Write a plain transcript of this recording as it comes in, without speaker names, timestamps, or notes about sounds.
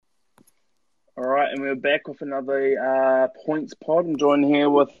And we're back with another points pod. I'm joined here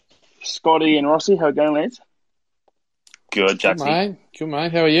with Scotty and Rossi. How are you going, lads? Good, Jacksy. Good,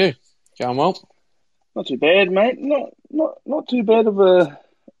 mate. How are you? Going well? Not too bad, mate. Not too bad of a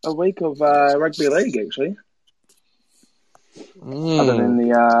week of rugby league, actually. Other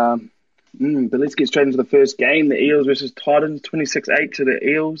than but let's get straight into the first game. The Eels versus Titans, 26-8 to the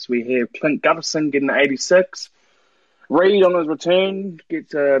Eels. We have Clint Gutherson getting 86. Reid on his return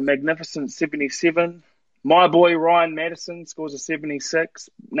gets a magnificent 77. My boy Ryan Madison scores a 76.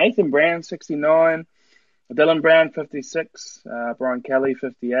 Nathan Brown, 69. Dylan Brown, 56. Brian Kelly,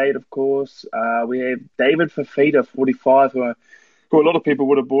 58, of course. We have David Fifita, 45, who a lot of people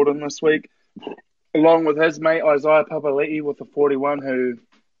would have bought him this week, along with his mate Isaiah Papali'i with a 41, who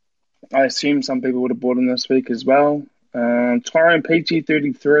I assume some people would have bought him this week as well. Tyrone Peachey,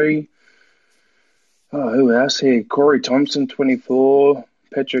 33. Oh, who else here? Corey Thompson, 24.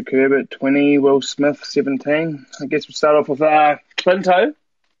 Patrick Herbert, 20. Will Smith, 17. I guess we'll start off with Clinto.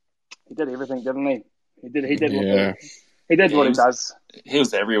 He did everything, didn't he? He did what he does. He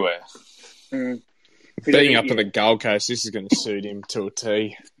was everywhere. Being up at the Gold Coast, this is going to suit him to a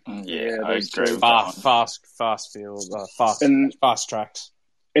T. Yeah, I agree. Fast field, fast tracks.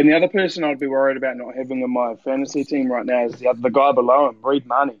 And the other person I'd be worried about not having in my fantasy team right now is the guy below him, Reid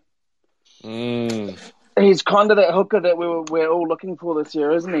Marnie. He's kind of that hooker that we're all looking for this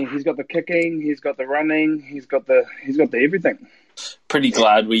year, isn't he? He's got the kicking, he's got the running, he's got the everything. Pretty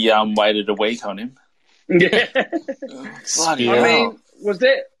glad we waited a week on him. Yeah. Bloody hell.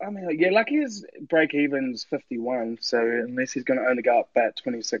 Lucky his break even's 51, so unless he's going to only go up about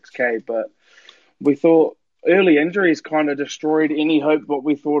 26k, but we thought early injuries kind of destroyed any hope what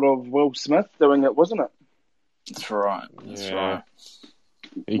we thought of Will Smith doing it, wasn't it? That's right. Right.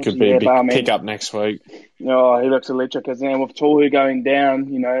 He could be a big pick-up next week. Oh, he looks electric. And then with Tohu going down,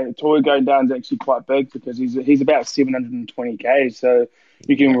 Tohu going down is actually quite big because he's about 720k, so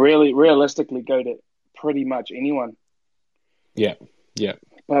you can really realistically go to pretty much anyone. Yeah.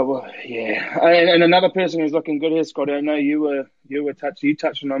 But and another person who's looking good here, Scott. I know you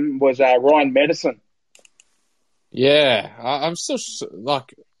touched on him was Ryan Madison. Yeah, I'm still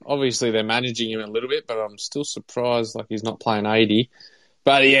obviously they're managing him a little bit, but I'm still surprised he's not playing 80.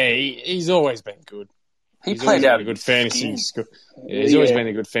 But yeah, he's always been good. He's played out a good fantasy. He's always been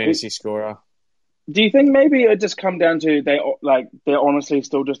a good fantasy scorer. Do you think maybe it just come down to they're honestly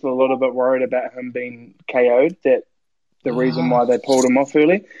still just a little bit worried about him being KO'd? That the reason why they pulled him off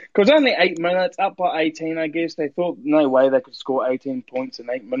early? Because only 8 minutes, up by 18, I guess. They thought no way they could score 18 points in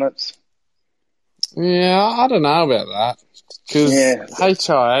 8 minutes. Yeah, I don't know about that. Because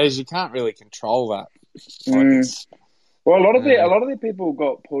HIAs, you can't really control that. Well, a lot of the people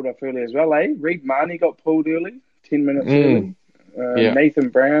got pulled off early as well, eh? Reid Marnie got pulled early, 10 minutes early. Nathan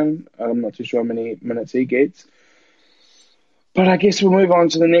Brown, I'm not too sure how many minutes he gets. But I guess we'll move on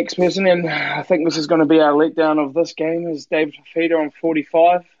to the next person, and I think this is going to be our letdown of this game, is David Fifita on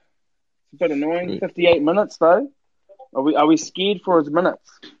 45. It's a bit annoying. 58 minutes, though. Are we scared for his minutes?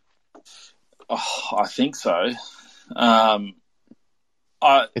 Oh, I think so.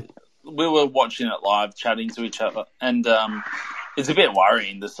 We were watching it live, chatting to each other, and it's a bit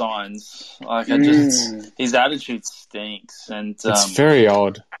worrying, the signs. His attitude stinks, and it's very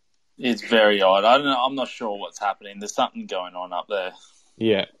odd. It's very odd. I don't know. I'm not sure what's happening. There's something going on up there.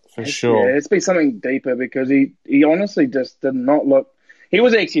 Yeah, for sure. Yeah, it's been something deeper because he honestly just did not look. He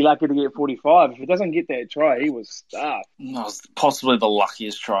was actually lucky to get 45. If he doesn't get that try, he was stuffed. No, it's possibly the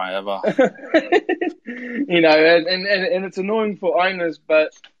luckiest try ever. And it's annoying for owners,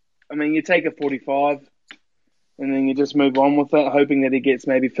 but I mean, you take a 45 and then you just move on with it, hoping that he gets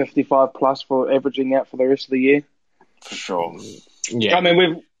maybe 55 plus for averaging out for the rest of the year. For sure. Yeah. I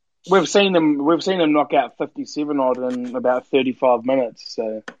mean, we've seen him knock out 57 odd in about 35 minutes.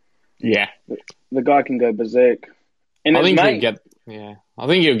 So yeah, the guy can go berserk. And I think he'll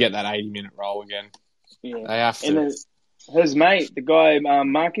get that 80-minute roll again. Yeah, they have to. And his mate, the guy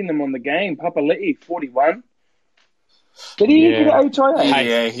marking them on the game, Papali'i, 41. Did he get an HIA?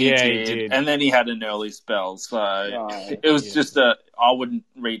 Yeah, he did. And then he had an early spell, so it was just I wouldn't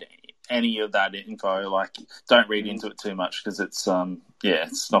read any of that info. Don't read into it too much because it's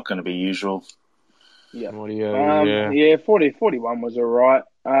it's not going to be usual. Yeah. 41 was all right.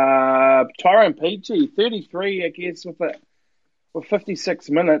 Tyrone Peachey, 33, I guess, with 56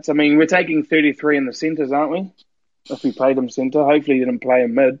 minutes. I mean, we're taking 33 in the centres, aren't we? If we played him centre. Hopefully he didn't play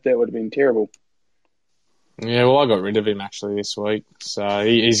him mid. That would have been terrible. Yeah, well, I got rid of him actually this week, so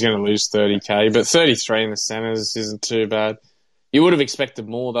he's going to lose 30k. But 33 in the centres isn't too bad. You would have expected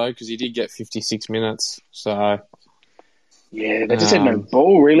more though, because he did get 56 minutes. So yeah, they just had no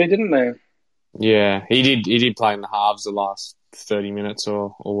ball, really, didn't they? Yeah, he did. He did play in the halves the last 30 minutes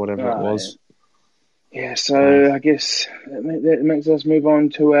or whatever it was. Yeah, so I guess that makes us move on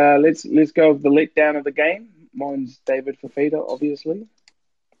to let's go with the letdown of the game. Mine's David Fifita, obviously.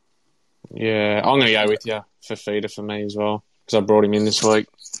 Yeah, I'm going to go with you, Fifita for me as well, because I brought him in this week.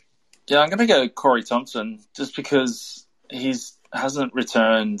 Yeah, I'm going to go Corey Thompson, just because he's hasn't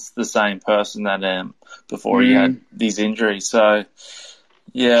returned the same person that before he had these injuries. So,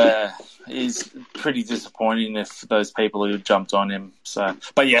 yeah, he's pretty disappointing if those people who jumped on him. So,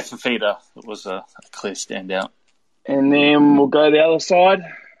 but yeah, Fifita was a clear standout. And then we'll go the other side.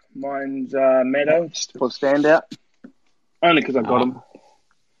 Mine's Meadow, just for standout. Only because I got him.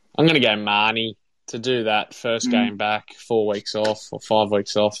 I'm going to go Marnie to do that first game back, 4 weeks off or 5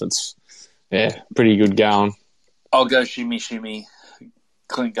 weeks off. It's, pretty good going. I'll go shimmy,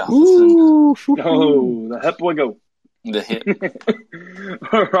 Clint Gutherson. Oh, the hip wiggle. The hit.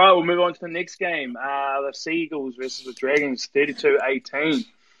 All right, we'll move on to the next game. The Seagulls versus the Dragons, 32-18.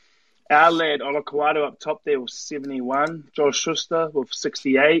 Our lad, Olakwado, up top there with 71. Josh Schuster with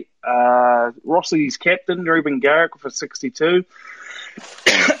 68. Rossi's captain, Ruben Garrick, with a 62.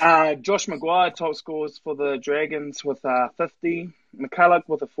 Josh Maguire, top scores for the Dragons with 50. McCulloch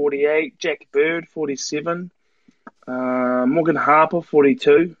with a 48. Jack Bird, 47. Morgan Harper,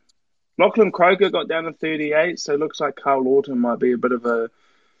 42. Lachlan Croker got down to 38, so it looks like Carl Lawton might be a bit of a...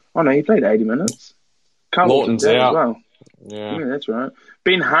 Oh, no, he played 80 minutes. Carl Lawton's out as well. Yeah, that's right.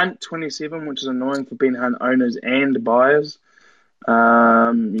 Ben Hunt, 27, which is annoying for Ben Hunt owners and buyers.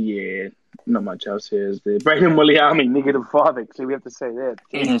 Yeah, not much else here, is there? Brayden Williami, -5, actually, we have to say that.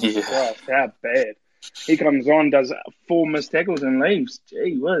 Jesus Christ, how bad. He comes on, does 4 missed tackles and leaves.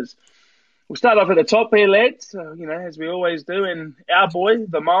 Gee whiz. We'll start off at the top here, lads, as we always do. And our boy,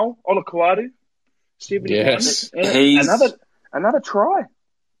 the Mole, Olakwado, 71. Yes. Another try.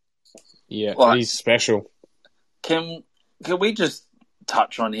 Yeah, he's special. Can we just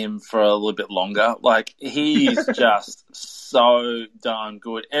touch on him for a little bit longer? Like, he's just so darn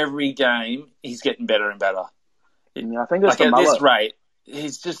good. Every game, he's getting better and better. Yeah, I think it's at this rate,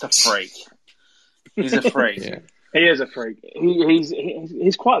 he's just a freak. He's a freak. Yeah. He is a freak.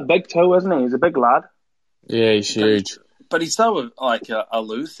 He's quite big too, isn't he? He's a big lad. Yeah, he's huge. But he's so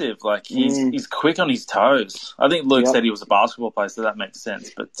elusive. Like he's quick on his toes. I think Luke said he was a basketball player, so that makes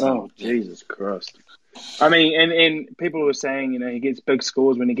sense. But Jesus Christ! I mean, and people were saying he gets big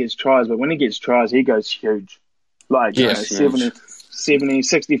scores when he gets tries, but when he gets tries, he goes huge. Like 70,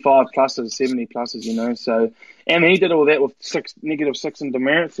 65 pluses, 70 pluses. So. And he did all that with -6 in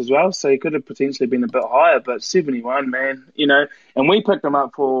demerits as well, so he could have potentially been a bit higher, but 71, man, and we picked him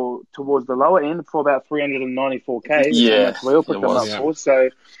up towards the lower end for about 394k. Yeah, we all picked him up for,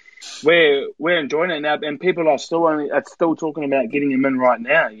 so we're enjoying it now, and people are still talking about getting him in right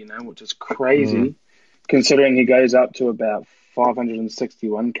now, which is crazy, considering he goes up to about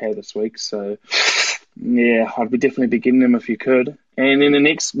 561k this week, so... Yeah, I'd definitely be getting him if you could. And then the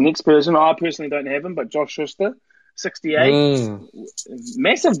next person, I personally don't have him, but Josh Schuster, 68.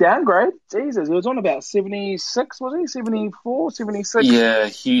 Massive downgrade. Jesus, he was on about 76, was he? 74, 76? Yeah,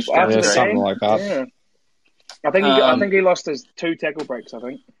 huge downgrade. Something like that. Yeah. I think he lost his 2 tackle breaks, I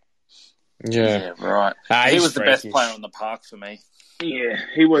think. Yeah right. He was the best player on the park for me. Yeah,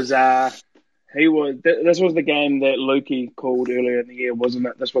 he was... This was the game that Lukey called earlier in the year, wasn't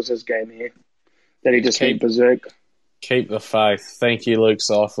it? This was his game here. That he just went berserk. Keep the faith. Thank you, Luke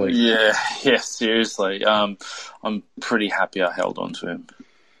Seifert. Yeah, seriously. I'm pretty happy I held on to him.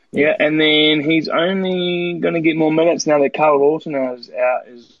 Yeah, and then he's only going to get more minutes now that Carl Lawton is out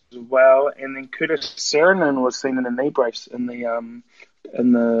as well. And then Curtis Saranen was seen in a knee brace in the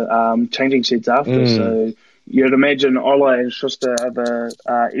changing sheds after. So you'd imagine Ola and Schuster are the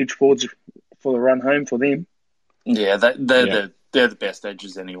edge forwards for the run home for them. Yeah, they're the best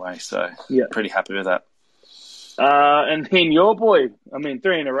edges anyway, so pretty happy with that. And then your boy,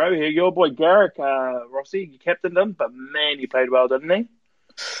 3 in a row here, your boy Garrick, Rossi, you captained him, but man, he played well, didn't he?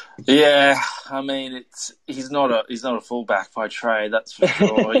 Yeah, he's not a fullback by trade, that's for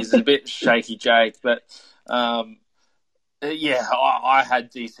sure. He's a bit shaky Jake, but I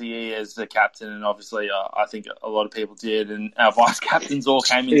had DCE as the captain, and obviously I think a lot of people did, and our vice captains all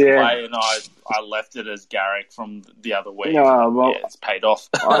came into play, and I left it as Garrick from the other week. It's paid off.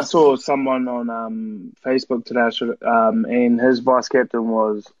 I saw someone on Facebook today, and his vice captain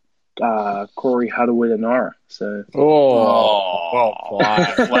was Corey Harawira-Naera. So well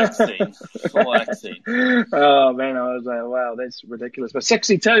played. Flexing. Oh man, I was like, wow, that's ridiculous. But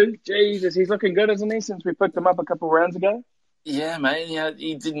 62, Jesus, he's looking good, isn't he? Since we picked him up a couple of rounds ago. Yeah, man. Yeah,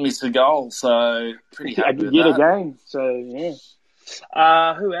 he didn't miss a goal, so pretty happy with yet that. again. So yeah.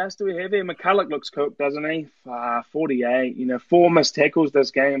 Who else do we have here? McCulloch looks cooked, doesn't he? 48. 4 missed tackles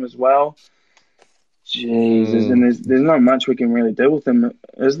this game as well. Jesus, and there's not much we can really do with him,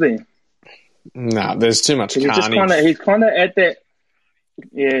 is there? No, there's too much carnage. He's kind of at that.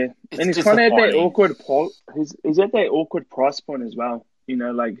 Yeah, and he's kind of at that awkward. He's at that awkward price point as well.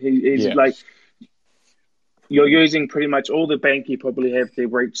 Like he's like you're using pretty much all the bank you probably have to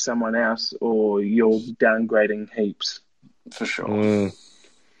reach someone else, or you're downgrading heaps. For sure.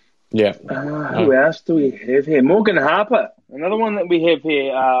 Yeah. Who else do we have here? Morgan Harper, another one that we have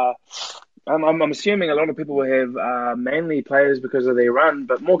here. I'm assuming a lot of people will have Manly players because of their run,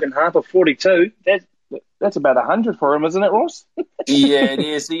 but Morgan Harper, 42. That's about 100 for him, isn't it, Ross? Yeah, it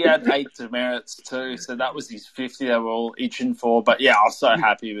is. He had 8 demerits too, so that was his 50 they were all itching for. But yeah, I was so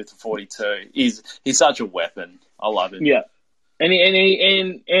happy with the 42. He's such a weapon. I love him. Yeah,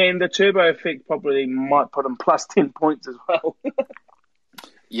 and the turbo effect probably might put him plus 10 points as well.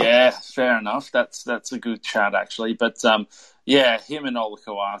 Yeah, fair enough. That's a good chat actually. But yeah, him and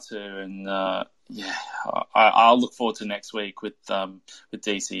Olakau'atu, and I'll look forward to next week with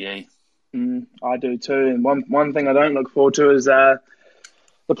DCE. I do too. And one thing I don't look forward to is the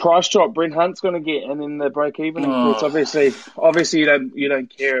price drop Brent Hunt's going to get, and then the break even. It's obviously you don't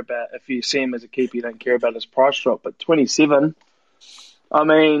care about, if you see him as a keeper, you don't care about his price drop. But 27. I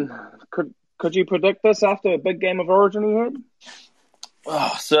mean, could you predict this after a big game of Origin he had?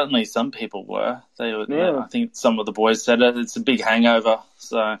 Oh, certainly some people were. I think some of the boys said it. It's a big hangover.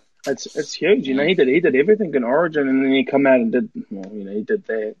 So it's huge. He did everything in Origin, and then he come out and did. Well, he did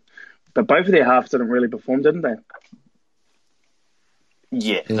that. But both of their halves didn't really perform, didn't they?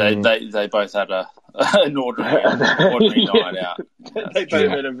 Yeah, they both had an ordinary night out. They both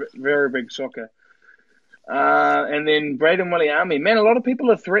had a very big shocker. And then Braden Williami. Man, a lot of people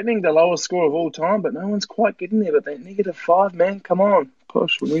are threatening the lowest score of all time, but no one's quite getting there. But that -5, man, come on,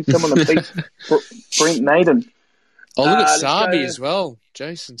 push. We need someone to beat Brent Naden. Oh, look at Sabi as well.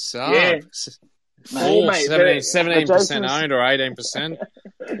 Jason Saab. Yeah. 17% owned or 18%.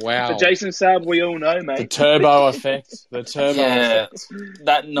 Wow. The Jason Saab we all know, mate. The turbo effect. Effect.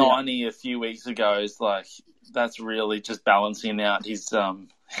 That 90 a few weeks ago is like, that's really just balancing out his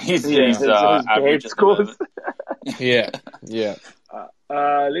average scores. Yeah.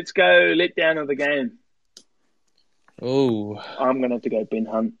 Let's go let down of the game. Oh, I'm going to have to go Ben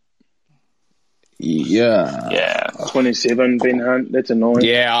Hunt. Yeah. 27, Ben Hunt. That's annoying.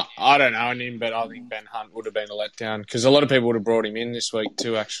 Yeah, I don't know him, but I think Ben Hunt would have been a letdown because a lot of people would have brought him in this week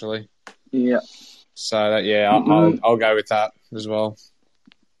too, actually. Yeah. So, I'll go with that as well.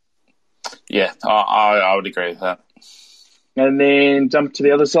 Yeah, I would agree with that. And then jump to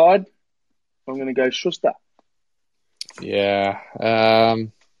the other side. I'm going to go Schuster. Yeah.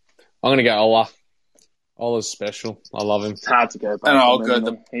 I'm going to go Ola. Ola's special. I love him. It's hard to go back. And I'll go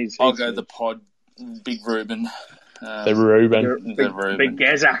the pod. Big Ruben. The Ruben. Big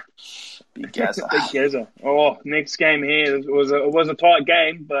Gazza. Big Gazza. Big Gazza. Oh, next game here. It was a tight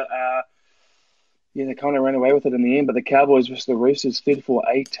game, but they kind of ran away with it in the end. But the Cowboys versus the Roosters,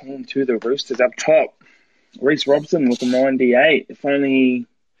 34-18 to the Roosters. Up top, Reece Robson with a 98. If only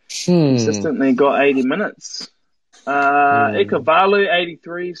he consistently got 80 minutes. Ikavalu,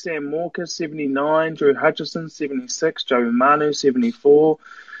 83. Sam Walker, 79. Drew Hutchison, 76. Joe Manu, 74.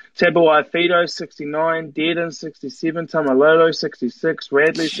 Tabuai Fido, 69. Dearden, 67. Tamalolo, 66.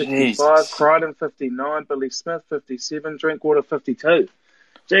 Radley, 65. Crichton, 59. Billy Smith, 57. Drinkwater, 52.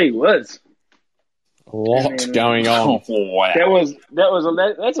 Gee whiz. A lot going on. Wow.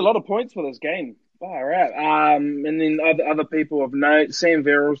 That's a lot of points for this game. Far out. And then other people of note, Sam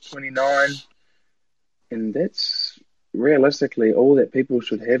Verrills, 29. And that's realistically all that people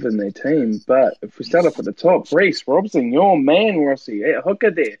should have in their team. But if we start off at the top, Reece Robson, your man, Rossi, at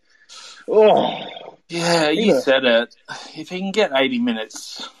hooker there. Oh, yeah, you said it. If he can get 80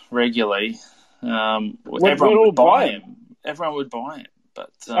 minutes regularly, everyone would buy him. Everyone would buy him.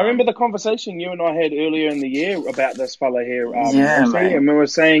 But I remember the conversation you and I had earlier in the year about this fella here, Rossi, and we were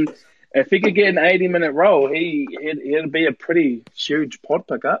saying if he could get an 80-minute role, he'd be a pretty huge pod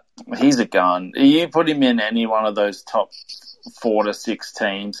pickup. He's a gun. You put him in any one of those top 4 to 6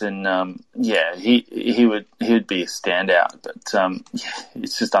 teams, and he would be a standout. But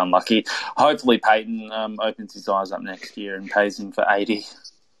it's just unlucky. Hopefully, Peyton opens his eyes up next year and pays him for 80.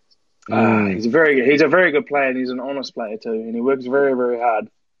 He's a very good player, and he's an honest player too, and he works very, very hard.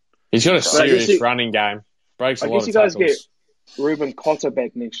 He's got a serious running game. Breaks a lot of tackles. Get Ruben Cotter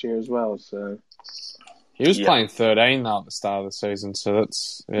back next year as well. So he was playing 13 though at the start of the season, so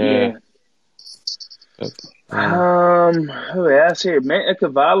that's yeah. Who else here? Matt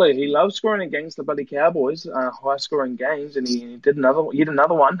Ikevalu. He loves scoring against the bloody Cowboys, high-scoring games, and he did another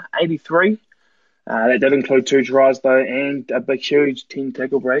one, 83. That did include 2 tries though, and a big, huge 10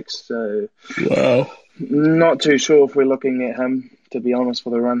 tackle breaks. So, wow, not too sure if we're looking at him, to be honest,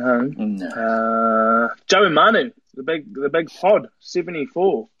 for the run home. No. Joey Manu, the big pod,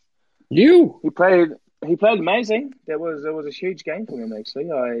 74. You. He played amazing. It was a huge game for him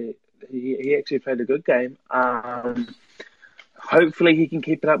actually. He actually played a good game. Hopefully he can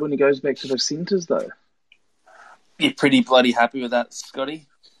keep it up when he goes back to the centres though. You're pretty bloody happy with that, Scotty?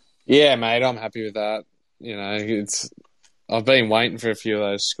 Yeah, mate, I'm happy with that. I've been waiting for a few of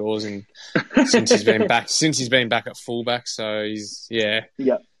those scores, and since he's been back at fullback, so he's a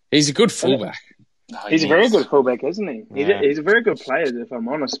good fullback. He's a very good fullback, isn't he? Yeah. He's a very good player, if I'm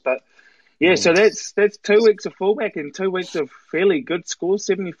honest. But so that's 2 weeks of fullback and 2 weeks of fairly good scores,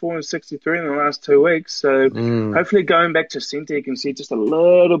 74 and 63 in the last 2 weeks. So hopefully going back to centre, you can see just a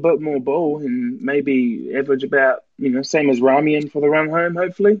little bit more ball and maybe average about same as Ramian for the run home.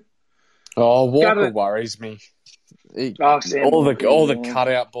 Hopefully. Oh, Walker worries me. All the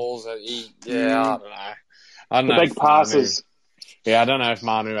cutout balls that I don't know. The big passes. I don't know if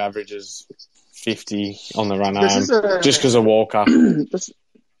Manu averages 50 on the run home just because of Walker.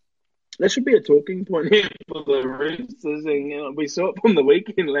 That should be a talking point here for the Roosters, and we saw it from the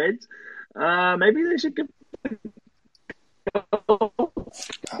weekend, lads. Maybe they should give it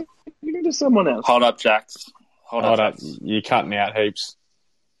to someone else. Hold up, Jax. Hold up. You're cutting out heaps.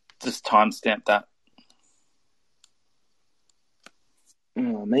 Just timestamp that.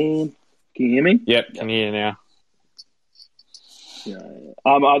 Oh man, can you hear me? Yep, can hear you now. Yeah.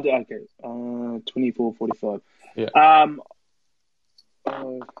 Okay. 24:45. Yeah.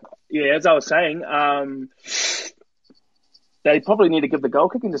 As I was saying, they probably need to give the goal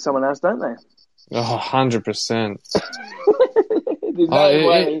kicking to someone else, don't they? Oh, 100%. There's no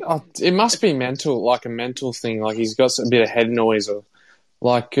way. It must be mental, like a mental thing. Like he's got a bit of head noise, or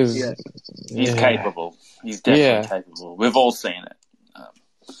because he's capable. He's definitely capable. We've all seen it.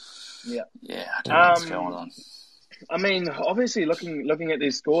 I don't know what's going on. I mean, obviously, looking at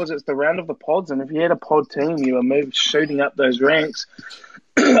these scores, it's the round of the pods, and if you had a pod team, you were shooting up those ranks.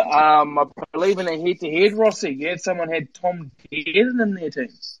 I believe in a head-to-head, Rossi, you had someone had Tom Dearden in their team.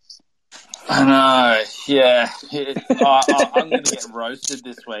 I know, yeah. I'm going to get roasted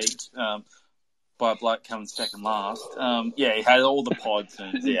this week by a bloke coming second last. He had all the pods,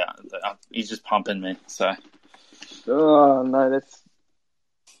 and he's just pumping me. So, oh no,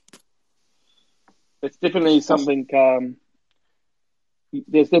 that's definitely something.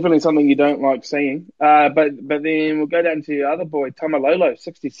 There's definitely something you don't like seeing. But then we'll go down to your other boy, Tamalolo,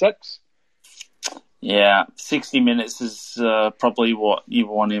 66. Yeah, 60 minutes is probably what you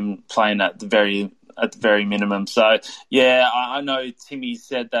want him playing at the very minimum. So, I know Timmy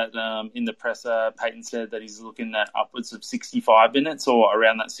said that in the presser, Peyton said that he's looking at upwards of 65 minutes or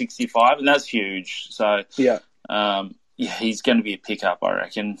around that 65, and that's huge. So, he's going to be a pickup, I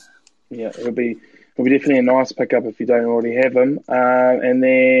reckon. Yeah, it'll be definitely a nice pickup if you don't already have him. And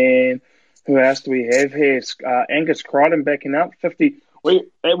then who else do we have here? Angus Crichton backing up 50. We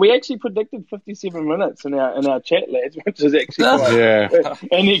actually predicted 57 minutes in our chat, lads, which is actually quite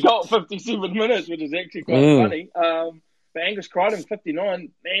and he got 57 minutes, which is actually quite funny. But Angus Crichton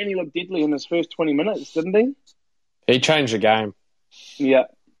 59. Man, he looked deadly in his first 20 minutes, didn't he? He changed the game. Yeah,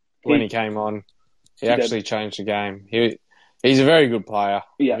 when he came on, he actually changed the game. He's a very good player.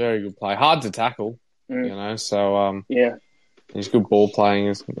 Yeah, very good player. Hard to tackle. So he's good ball playing.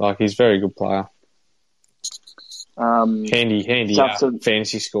 He's a very good player. Handy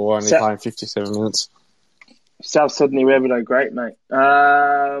fantasy score, only playing 57 minutes. South Sydney Rabbitoh, great mate.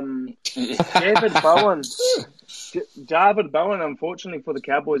 Javid Bowen, unfortunately for the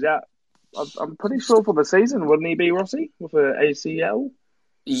Cowboys, out. I'm pretty sure for the season, wouldn't he be, Rossi, with an ACL?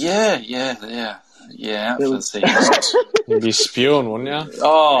 Yeah, out for the season. You'd be spewing, wouldn't you?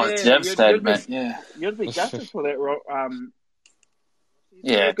 Oh, devastated, mate. You'd be gutted for that.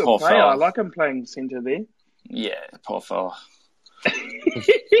 Poor player. fella. I like him playing centre there. Yeah, poor fella.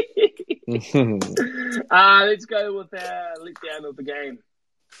 Let's go with our letdown of the game.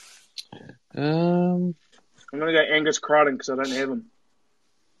 I'm going to go Angus Crichton because I don't have him.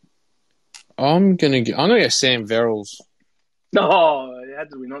 I'm going to go Sam Verrills. No, how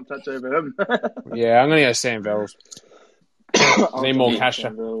did we not touch over him? I'm going to go Sam Verrills. I need more cash.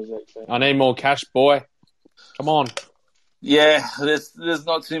 I need more cash, boy. Come on. Yeah, there's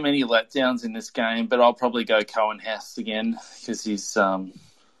not too many letdowns in this game, but I'll probably go Cohen Hess again because he's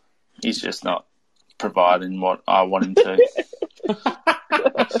just not providing what I want him to.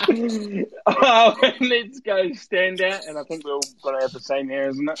 Let's go standout, and I think we're all going to have the same here,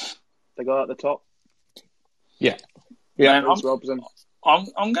 isn't it? The guy at the top. Yeah. Man,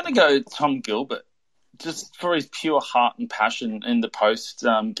 I'm going to go Tom Gilbert, just for his pure heart and passion in the post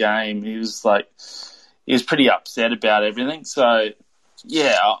game. He was pretty upset about everything. So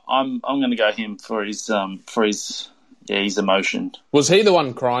yeah, I'm going to go him for his emotion. Was he the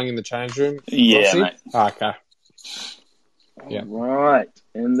one crying in the change room? Yeah, mate. Oh, okay. Yeah. Right.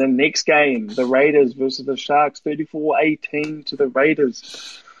 And the next game, the Raiders versus the Sharks, 34-18 to the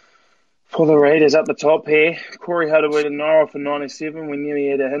Raiders. For the Raiders up the top here, Corey Harawira-Naera for 97. We nearly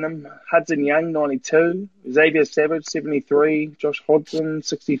had to hit him. Hudson Young, 92. Xavier Savage, 73. Josh Hodgson,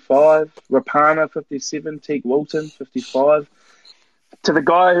 65. Rapana, 57. Teague Wilton, 55. To the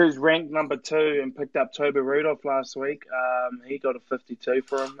guy who's ranked number 2 and picked up Toby Rudolph last week, he got a 52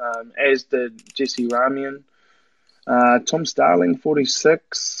 for him, as did Jesse Ramian. Tom Starling,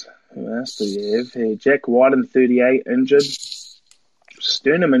 46. Who else do you have here? Jack Whiten, 38, injured.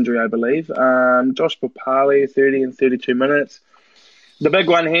 Sternum injury, I believe. Josh Papali, 30 and 32 minutes. The big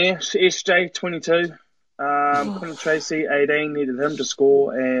one here, SJ, 22. Connor Tracy, 18, needed him to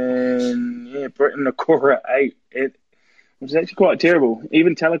score. And, yeah, Britton Nakora, 8. It was actually quite terrible.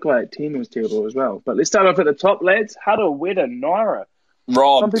 Even Talakai at 10 was terrible as well. But let's start off at the top, lads. Harawira-Naera.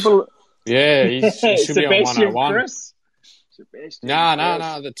 Rob. Some people... Yeah, he should be on 101. Chris. No,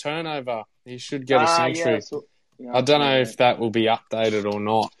 the turnover. He should get a century. Yeah, I don't know if that will be updated or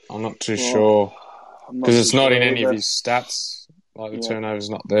not. I'm not too sure. Because it's not in any of his stats. Like, the turnover's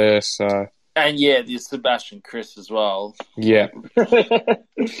not there, so... And, yeah, there's Sebastian Chris as well. Yeah. Could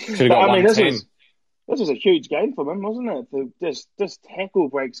have got 110. This was a huge game for them, wasn't it? Just tackle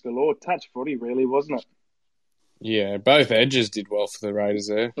breaks galore. Touch footy, really, wasn't it? Yeah, both edges did well for the Raiders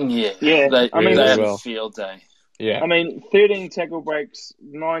there. Yeah. They had a field day. Yeah. 13 tackle breaks,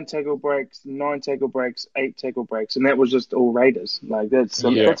 9 tackle breaks, 9 tackle breaks, 8 tackle breaks, and that was just all Raiders. That's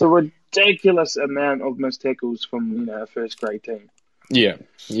a ridiculous amount of missed tackles from a first grade team. Yeah.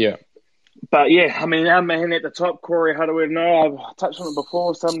 But yeah, our man at the top, Corey Harawira-Naera, I've touched on it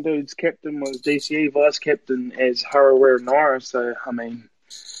before. Some dude's captain was DCE, vice captain as Harawira-Naera. So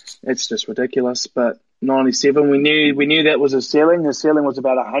it's just ridiculous. But 97, we knew that was his ceiling. His ceiling was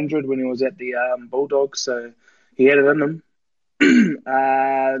about 100 when he was at the Bulldogs. So he had it in him.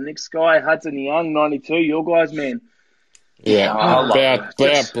 Next guy, Hudson Young, 92. Your guys, man. Yeah, about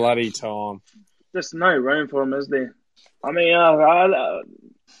bloody time. Just no room for him, is there?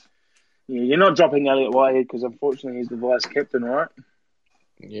 You're not dropping Elliot Whitehead because unfortunately he's the vice captain, right?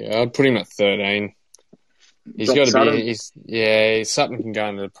 Yeah, I'd put him at 13. He's got to be. Sutton can go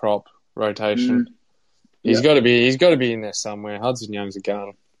into the prop rotation. He's got to be in there somewhere. Hudson Young's a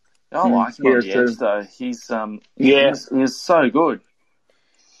gun. I like him on the edge, though. He's so good.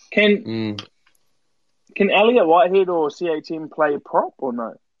 Can Elliot Whitehead or CHM play prop or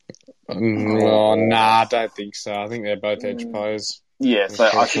no? I don't think so. I think they're both edge players. Yeah, so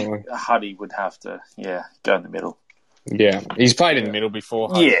I think Huddy would have to, go in the middle. Yeah, he's played in the middle before.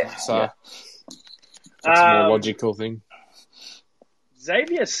 That's a more logical thing.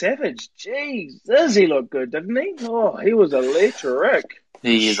 Xavier Savage, jeez, does he look good, didn't he? Oh, he was electric.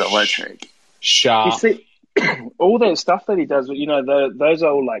 He is electric. Sharp. You see, all that stuff that he does, those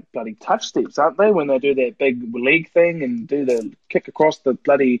are all like bloody touch steps, aren't they? When they do that big leg thing and do the kick across the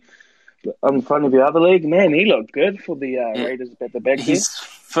bloody in front of the other leg, man, he looked good for the Raiders at the back. His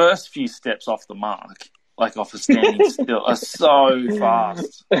first few steps off the mark, like off a standing still, are so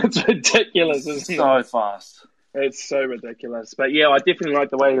fast. It's ridiculous, isn't it? So fast. It's so ridiculous. But yeah, I definitely like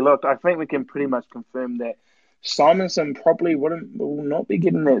the way he looked. I think we can pretty much confirm that Simonson probably will not be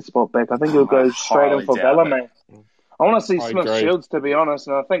getting that spot back. I think he'll go straight in for Bellamy. I want to see Smith Shields, to be honest,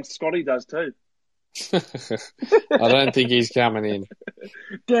 and I think Scotty does too. I don't think he's coming in.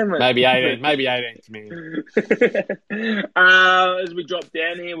 Damn it. Maybe 18 coming in. As we drop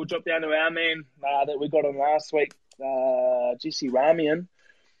down here, we'll drop down to our man that we got on last week, Jesse Ramian,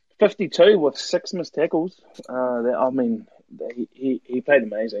 52 with 6 missed tackles. He played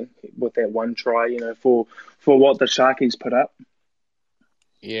amazing with that one try, for what the Sharkies put up.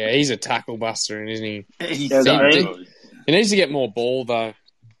 Yeah, he's a tackle buster, isn't he? He's so good. He needs to get more ball though.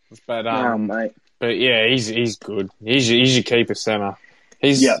 But mate. But yeah, he's good. He's your keeper centre.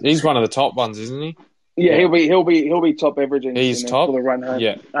 He's one of the top ones, isn't he? Yeah, he'll be top averaging. He's top for the run home.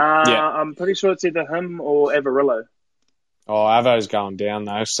 Yeah. I'm pretty sure it's either him or Avarillo. Oh, Avo's going down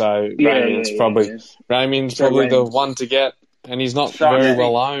though, so Ramian's probably the one to get, and he's not very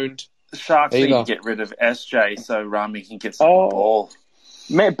well owned. The Sharks need to get rid of SJ so Rami can get some ball.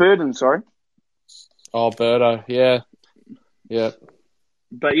 Matt Burden, sorry. Oh, Birdo, yeah.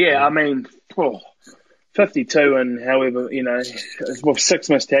 But yeah, I mean, 52 and however, with 6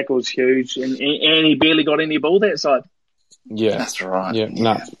 missed tackles, huge, and he barely got any ball that side. Yeah, that's right. Yeah,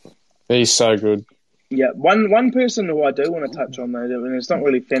 no, he's so good. Yeah, one person who I do want to touch on though, and it's not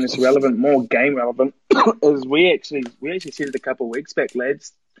really fantasy relevant, more game relevant, is we actually said it a couple of weeks back,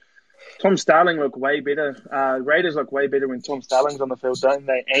 lads. Tom Starling looked way better. Raiders look way better when Tom Starling's on the field, don't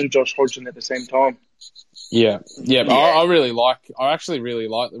they? And Josh Hodgson at the same time. Yeah. I actually really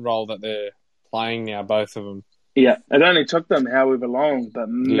like the role that they're playing now, both of them. Yeah, it only took them however long, but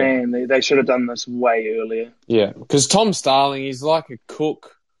man, they should have done this way earlier. Yeah, because Tom Starling, he's like a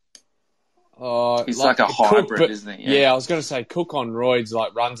Cook. He's like a hybrid, Cook, isn't he? Yeah, I was going to say Cook on roids,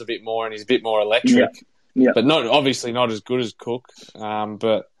 like runs a bit more and he's a bit more electric. Yeah. But obviously not as good as Cook.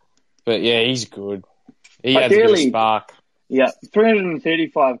 But yeah, he's good. He has a bit of spark. Yeah,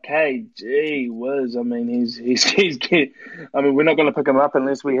 335k. Gee whiz! I mean, he's I mean, we're not going to pick him up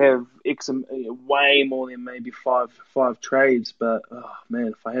unless we have way more than maybe five trades. But oh man,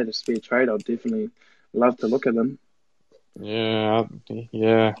 if I had a spare trade, I'd definitely love to look at him. Yeah.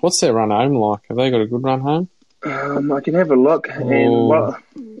 What's their run home like? Have they got a good run home? I can have a look. Well,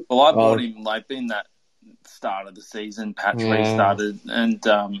 I bought him like in that start of the season. Patch restarted, and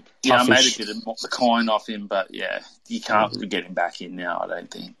I made a bit of the coin off him, but you can't get him back in now. I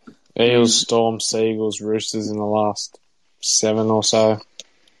don't think. Eels, Storm, Seagulls, Roosters in the last 7 or so,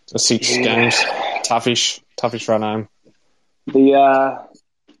 6 games. Toughish run home.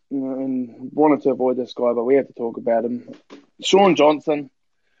 And wanted to avoid this guy, but we have to talk about him. Sean Johnson.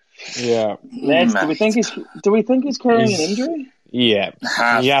 Yeah. Lads, do we think he's carrying an injury? Yeah.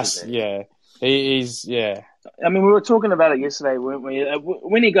 Yes. Yeah. He's. Yeah. I mean, we were talking about it yesterday, weren't we?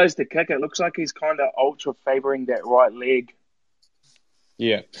 When he goes to kick, it looks like he's kind of ultra favouring that right leg.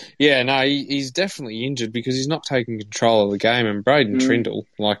 Yeah. Yeah. No, he's definitely injured because he's not taking control of the game. And Braden Trindle,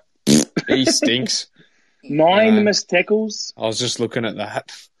 he stinks. 9 missed tackles. I was just looking at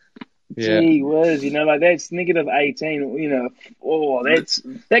that. Yeah. Gee whiz, that's negative 18.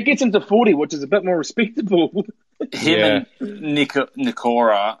 That gets him to 40, which is a bit more respectable. Him and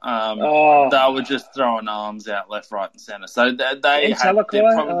Nikora, they were just throwing arms out left, right, and centre. So they're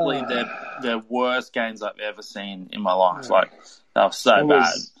probably their worst games I've ever seen in my life. They were so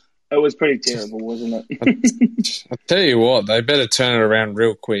bad. It was pretty terrible, wasn't it? I tell you what, they better turn it around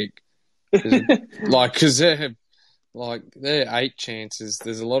real quick. Because they're 8 chances.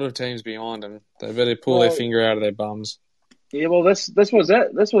 There's a lot of teams behind them. They better pull their finger out of their bums. Yeah, well, this was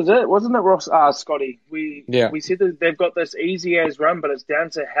it. This was it, wasn't it, Ross? Scotty. We said that they've got this easy as run, but it's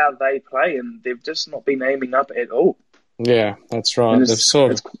down to how they play, and they've just not been aiming up at all. Yeah, that's right. They've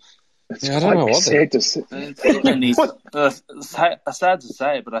sort of. I don't know what sad to say. Sad to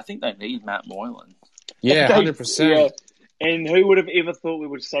say, but I think they need Matt Moylan. Yeah, 100%. And who would have ever thought we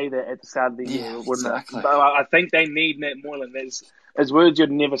would say that at the start of the year, wouldn't it? But I think they need Matt Moylan. There's words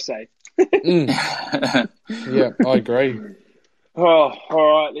you'd never say. Yeah, I agree. Oh,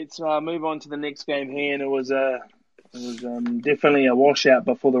 all right. Let's move on to the next game here, and it was definitely a washout,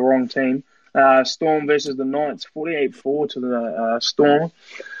 but for the wrong team. Storm versus the Knights, 48-4 to the Storm.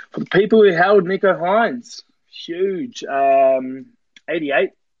 For the people who held Nicho Hynes, huge,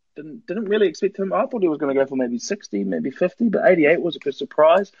 88. Didn't really expect him. I thought he was going to go for maybe 60, maybe 50, but 88 was a good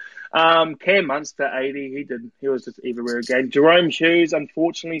surprise. Cam Munster, 80. He was just everywhere again. Jerome Hughes,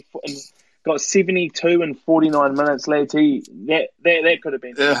 unfortunately, got 72 in 49 minutes. Lads, that could have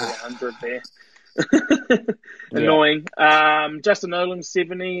been 100 there. Annoying. Justin Nolan,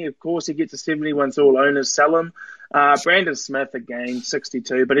 70. Of course, he gets a 70 once all owners sell him. Brandon Smith, again,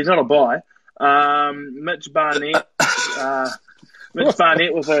 62, but he's not a buy. Mitch Barnett. Mitch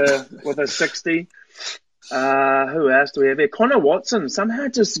Barnett with a 60. Who else do we have there? Connor Watson, somehow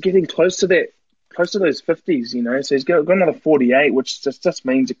just getting close to those 50s, So he's got another 48, which just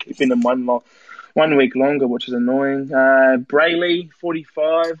means you're keeping him 1 week longer, which is annoying. Brayley,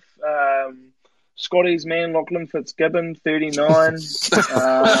 45. Scotty's man, Lachlan Fitzgibbon, 39.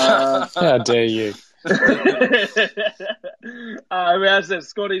 How dare you? Who else is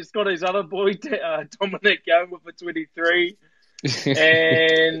Scotty's other boy, Dominic Young with a 23.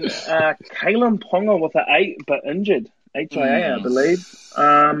 And Kalen Ponga with an 8, but injured. HIA, I believe.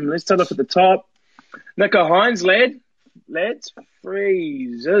 Let's take a look at the top. Nicho Hynes, lads,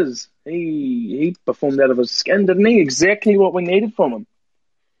 freezes. He performed out of his skin, didn't he? Exactly what we needed from him.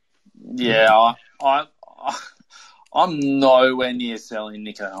 Yeah, I'm nowhere near selling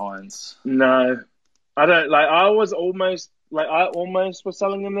Nicho Hynes. No, I don't. I almost was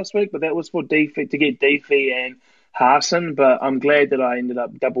selling him this week, but that was for Deefy to get Deefy and Harson, but I'm glad that I ended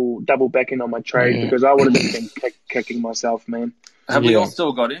up double backing on my trade because I would have just been kicking myself, man. Have we all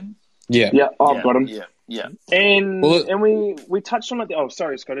still got him? Yeah. Yeah, I've got him. Yeah. And we touched on it. Oh,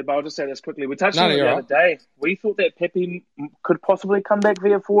 sorry, Scotty, but I'll just say this quickly. We touched on it the other day. We thought that Pepe could possibly come back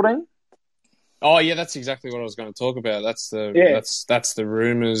via 14. Oh yeah, that's exactly what I was going to talk about. That's the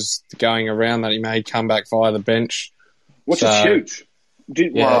rumours going around that he may come back via the bench, which is huge. Do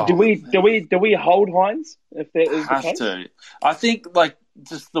we hold Hines if that is the case? To. I think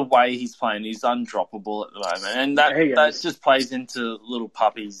just the way he's playing, he's undroppable at the moment, and that just plays into little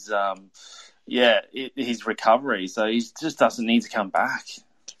puppy's his recovery. So he just doesn't need to come back.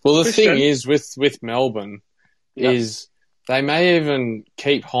 Well, the thing is with Melbourne is they may even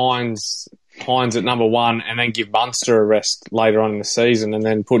keep Hines at number 1 and then give Munster a rest later on in the season and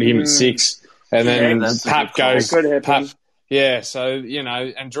then put him at 6 and then Pap goes. Yeah, so,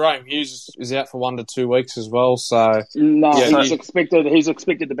 and Jerome Hughes is out for 1 to 2 weeks as well, so... No, he's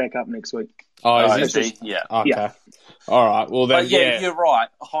expected to back up next week. Oh, is he? Yeah. Okay. Yeah. All right, well then, you're right.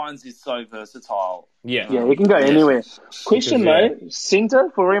 Hines is so versatile. Yeah. Yeah, he can go anywhere. Question, though, centre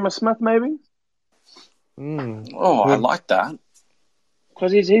for Reimis Smith, maybe? I like that.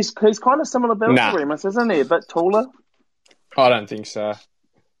 Because he's kind of similar build to Reimis, isn't he? A bit taller. I don't think so.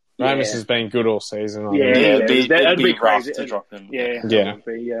 Reimis has been good all season. It'd be crazy to drop him. Yeah.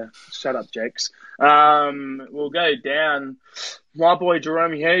 Shut up, Jakes. We'll go down. My boy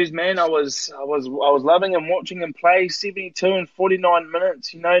Jerome Hughes, man, I was loving him, watching him play. 72 and 49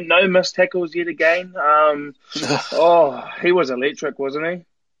 minutes. No missed tackles yet again. He was electric, wasn't he?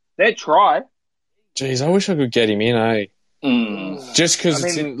 That try. Jeez, I wish I could get him in, eh? Just because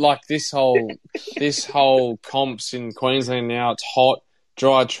it's in this whole comps in Queensland now. It's hot.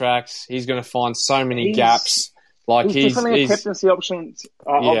 Dry tracks. He's going to find so many gaps. He's definitely a captaincy option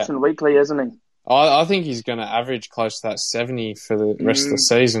weekly, isn't he? I think he's going to average close to that 70 for the rest of the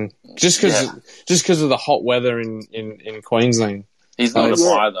season. Just because of the hot weather in Queensland. He's not a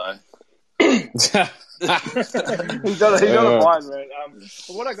buy though. he's not a buy, man.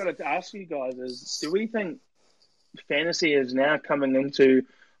 But what I got to ask you guys is: do we think fantasy is now coming into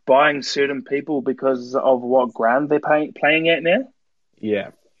buying certain people because of what ground they're playing at now?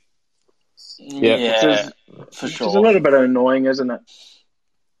 Yeah. For sure. It's a little bit annoying, isn't it?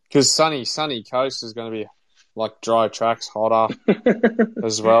 Because sunny coast is going to be like dry tracks, hotter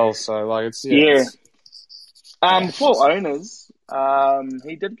as well. So it's for owners,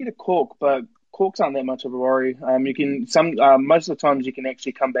 he did get a cork, but corks aren't that much of a worry. Most of the times you can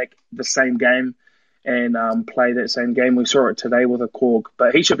actually come back the same game and play that same game. We saw it today with a cork,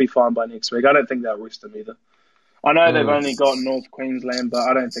 but he should be fine by next week. I don't think they'll rest him either. I know they've only got North Queensland, but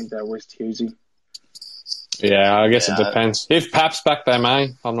I don't think they'll rest Hughesy. Yeah, I guess it depends. If Pap's back, they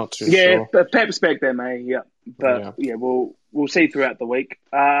may. I'm not too sure. Yeah, but Pap's back, they may. Yeah, but we'll see throughout the week.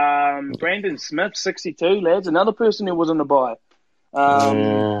 Brandon Smith, 62, lads, another person who wasn't a buy.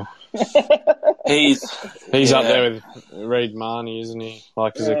 He's up there with Reid Marnie, isn't he?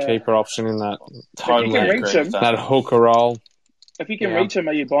 As a keeper option in that. Totally agree with that. That hooker role. If you can reach him,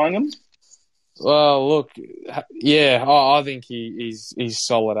 are you buying him? Well, look, I think he's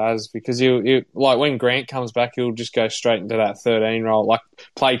solid as because he'll when Grant comes back, he'll just go straight into that 13 role,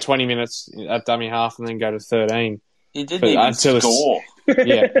 play 20 minutes at dummy half and then go to 13. He didn't even score.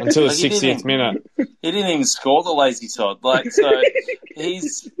 Until the 60th minute. He didn't even score, the lazy sod. So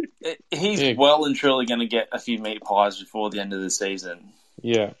he's well and truly going to get a few meat pies before the end of the season.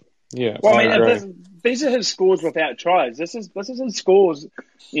 Yeah. Yeah. Well, these are his scores without tries. This is his scores.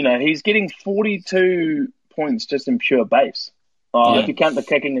 He's getting 42 points just in pure base. If you count the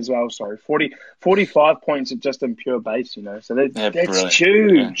kicking as well, 45 points just in pure base. So that's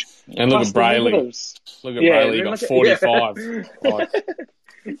huge. Yeah. And look at Brayley. Brayley, he got 45.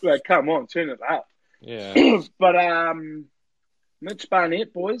 Come on, turn it up. Yeah. But Mitch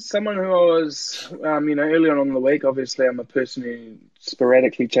Barnett, boys, someone who I was, early on in the week, obviously I'm a person who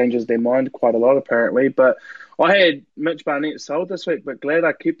sporadically changes their mind quite a lot, apparently, but I had Mitch Barnett sold this week, but glad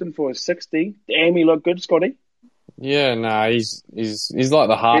I kept him for a 60. Damn, he looked good, Scotty. Yeah, no, he's like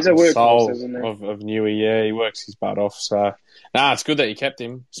the heart and soul of Newey. Yeah, he works his butt off. So, it's good that you kept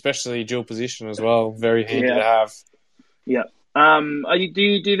him, especially dual position as well. Very handy to have. Yeah. Do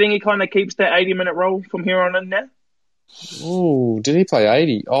you think he kind of keeps that 80-minute role from here on in now? Ooh, did he play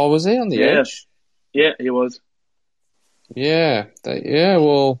 80? Oh, was he on the edge? Yeah, he was. Yeah,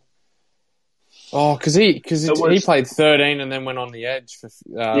 well... Oh, because he played 13 and then went on the edge for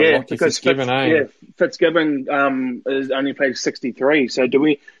Fitzgibbon, Fitzgibbon is only played 63. So do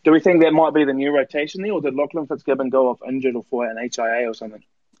we think that might be the new rotation there, or did Lachlan Fitzgibbon go off injured or for an HIA or something?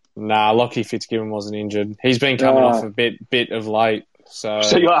 Nah, Lockie Fitzgibbon wasn't injured. He's been coming off a bit of late.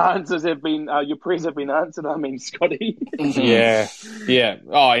 So your answers have been, your prayers have been answered. I mean, Scotty. Yeah.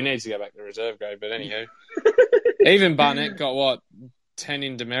 Oh, he needs to go back to reserve grade. But anywho, even Barnett got 10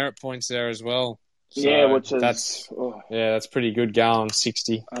 in demerit points there as well. So yeah, which is that's pretty good going.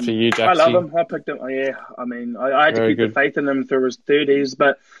 60 for you, Jack. I love him. I picked him. Yeah, I mean, I had to keep the faith in him through his 30s,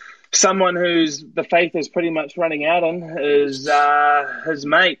 but someone whose the faith is pretty much running out on is his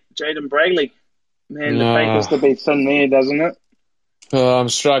mate, Jaden Brayley. Man, the faith has to be thin there, doesn't it? Oh, I'm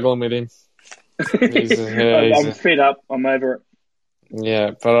struggling with him. I'm fed up. I'm over it.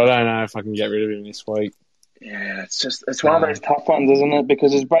 Yeah, but I don't know if I can get rid of him this week. Yeah, it's one of those tough ones, isn't it?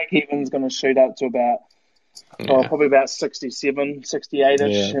 Because his break-even's going to shoot up to about, probably about 67,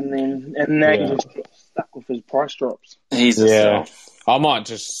 68-ish, and now you just get stuck with his price drops. He's a self. I might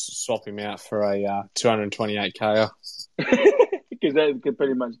just swap him out for a 228k. Because they could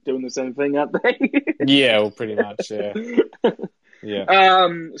pretty much doing the same thing, aren't they? Yeah, well, pretty much, yeah. Yeah.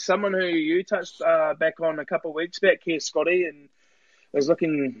 Someone who you touched back on a couple of weeks back here, Scotty, and was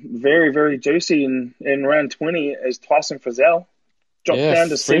looking very, very juicy in round 20 is Tyson Frizzell. Dropped down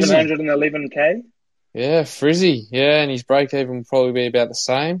to 711k. Yeah, Frizzy. Yeah, and his break even will probably be about the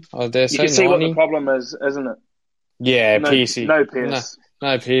same. I dare say. You can see 90. What the problem is, isn't it? Yeah, Piercy. No Pierce.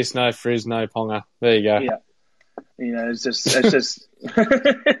 No Pierce, no Frizz, no Ponga. There you go. Yeah. You know, it's just it's just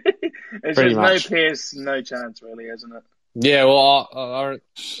no Pierce, no chance, really, isn't it? Yeah, well,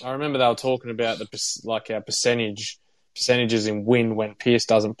 I remember they were talking about our percentages in win when Pierce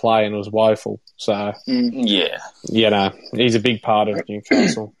doesn't play, and it was woeful. So he's a big part of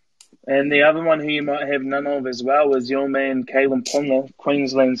Newcastle. And the other one who you might have none of as well is your man Kalen Ponga,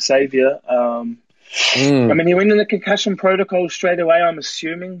 Queensland saviour. I mean, he went in the concussion protocol straight away, I'm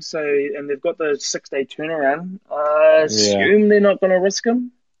assuming. So, and they've got the 6-day turnaround. I assume they're not going to risk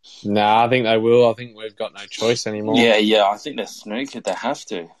him. Nah, I think they will. I think we've got no choice anymore. Yeah. I think they're snookered. They have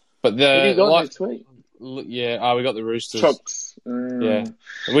to. But we got the Roosters. Chooks.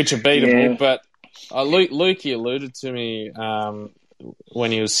 Which are beatable. But Lukey alluded to me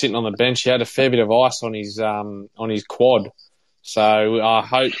when he was sitting on the bench. He had a fair bit of ice on his quad. So I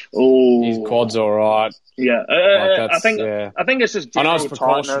hope his quad's all right. Yeah, I think it's just general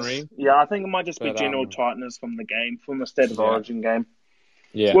tightness. Yeah, I think it might just be general tightness from the game, from the State of Origin game.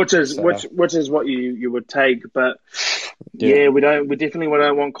 Yeah, which is what you would take, but we definitely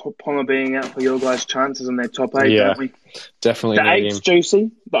don't want Ponga being out for your guys' chances in that top 8, don't we? Definitely. The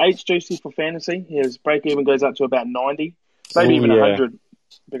 8's juicy for fantasy. His break even goes up to about 90, maybe even 100.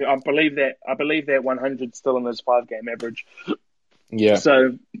 I believe that 100 still in his 5-game average. Yeah.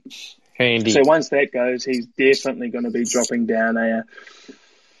 So handy. So once that goes, he's definitely going to be dropping down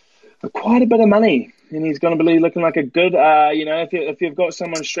quite a bit of money, and he's going to be looking like a good. If you've got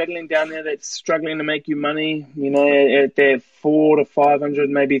someone straddling down there that's struggling to make you money, at that 400 to 500,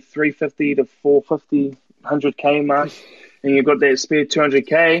 maybe 350 to 450, 100k mark, and you've got that spare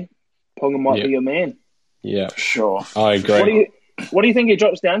 200k, Ponga might be your man. Yeah, sure. I agree. What do you think he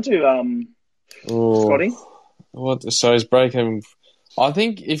drops down to, Scotty? So his break even. I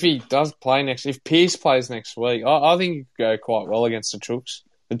think if he does play if Pierce plays next week, I think he could go quite well against the Chooks.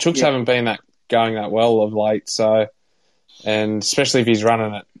 The Chooks haven't been going that well of late, so, and especially if he's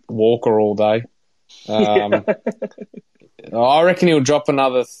running at Walker all day. I reckon he'll drop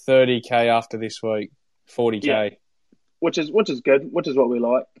another 30k after this week, 40k. Yeah. Which is good, which is what we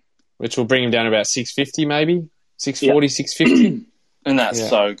like. Which will bring him down to about 650 maybe, 640, 650. And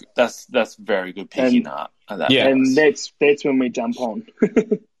that's very good picking up. And that's when we jump on.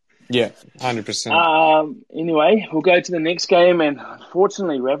 Yeah, 100%. Anyway, we'll go to the next game, and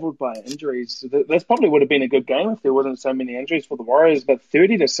unfortunately ravelled by injuries. This probably would have been a good game if there wasn't so many injuries for the Warriors, but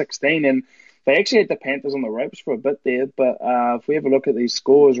 30-16, and they actually had the Panthers on the ropes for a bit there. But if we have a look at these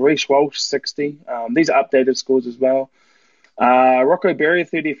scores, Reece Walsh 60. These are updated scores as well. Rocco Berry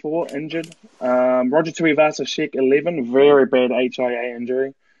 34 injured. Roger Tuivasa-Sheck 11, very bad HIA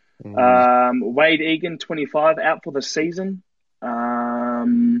injury. Wade Egan 25 out for the season.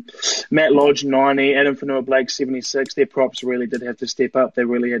 Matt Lodge 90, Adam Fanua-Blake 76. Their props really did have to step up. They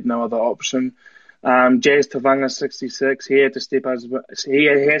really had no other option. Jazz Tavanga 66. He has to step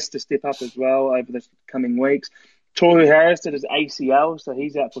up as well over the coming weeks. Toru Harris did his ACL, so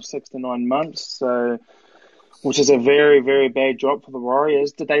he's out for 6 to 9 months. So, which is a very, very bad drop for the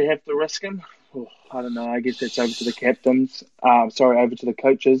Warriors. Did they have to risk him? I don't know. I guess that's over to the captains. Over to the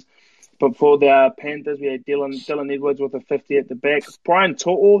coaches. But for the Panthers, we had Dylan Edwards with a 50 at the back. Brian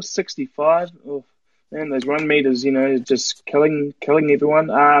To'o, 65. Oh, man, those run meters, just killing everyone.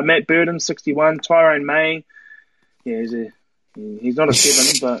 Matt Burden, 61. Tyrone May, he's He's not a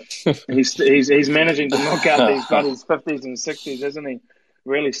 7, but he's managing to knock out these buddies 50s and 60s, isn't he?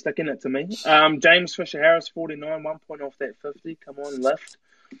 Really sticking it to me. James Fisher-Harris, 49, 1 point off that 50. Come on, lift.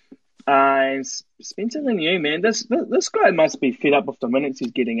 And Spencer Leniu, man, this guy must be fed up with the minutes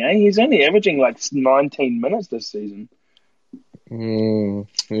he's getting, eh? He's only averaging like 19 minutes this season. Yeah,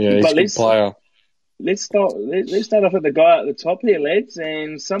 he's a good player. Let's start off with the guy at the top here, lads,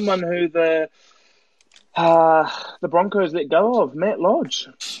 and someone who the Broncos let go of, Matt Lodge.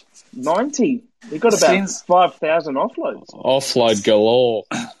 90. He got about 5,000 offloads. Offload galore.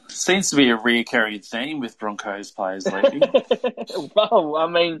 Seems to be a recurring theme with Broncos players lately. Well, I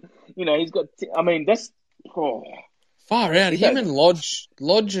mean, he's got... Far out. Him and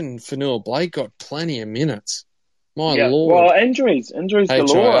Lodge and Fanua Blake got plenty of minutes. My Lord. Well, injuries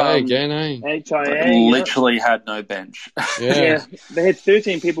galore. HIA again, eh? HIA. Literally had no bench. Yeah. They had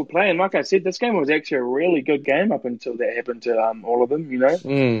 13 people playing. Like I said, this game was actually a really good game up until that happened to all of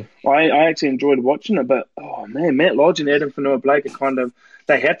them, I actually enjoyed watching it, but, oh, man, Matt Lodge and Adam Fanua Blake are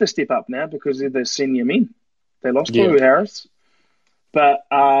they have to step up now because they're the senior men. They lost Toru Harris. But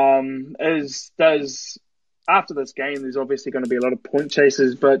after this game, there's obviously going to be a lot of point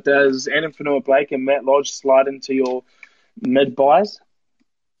chasers, but does Adam Fanua Blake and Matt Lodge slide into your mid-buys?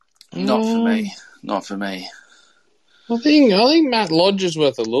 Not for me. Not for me. I think Matt Lodge is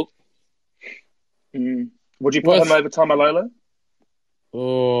worth a look. Would you put him over Tamalolo?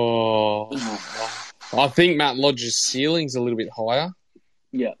 Oh, I think Matt Lodge's ceiling's a little bit higher.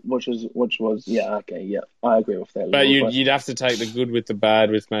 Yeah, which was okay, yeah, I agree with that. But you'd have to take the good with the bad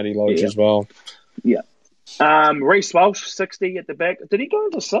with Matty Lodge as well. Yeah. Reece Walsh, 60 at the back. Did he go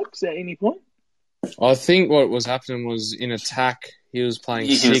into 6 at any point? I think what was happening was in attack, he was playing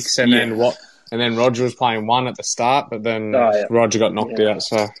 6, and then Roger was playing 1 at the start, but then Roger got knocked out.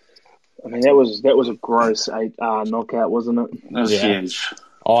 So, I mean, that was a gross 8 knockout, wasn't it? That was huge.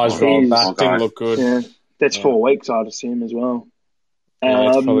 Eyes rolled back, didn't look good. Yeah, that's 4 weeks, I'd assume as well. Yeah,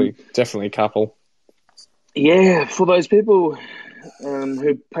 it's probably definitely a couple. Yeah, for those people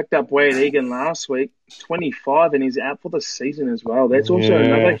who picked up Wade Egan last week, 25, and he's out for the season as well. That's also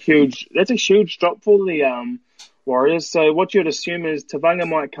another huge drop for the Warriors. So what you'd assume is Tavanga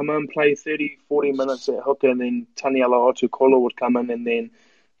might come in, play 30, 40 minutes at hooker, and then Taniela Otukolo would come in, and then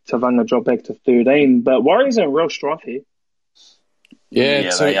Tavanga drop back to 13. But Warriors are in real strife here. Yeah,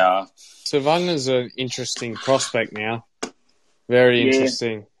 they are. Tavanga's an interesting prospect now. Very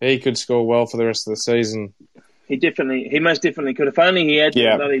interesting. He could score well for the rest of the season. He most definitely could. If only he had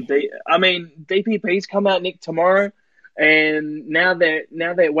DPP's come out tomorrow, and now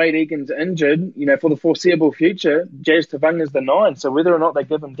that Wade Egan's injured, for the foreseeable future, Jazz Tavanga's the 9. So whether or not they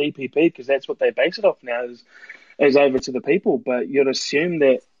give him DPP, because that's what they base it off now, is over to the people. But you'd assume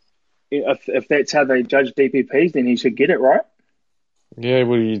that if that's how they judge DPPs, then he should get it, right? Yeah,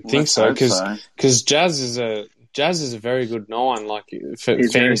 well, you'd think so, because Jazz is a very good 9, like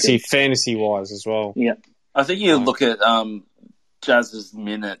fantasy wise as well. Yeah. I think you look at Jazz's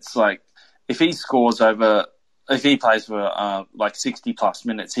minutes. Like, if he plays for 60 plus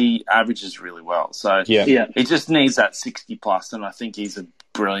minutes, he averages really well. So he just needs that 60 plus, and I think he's a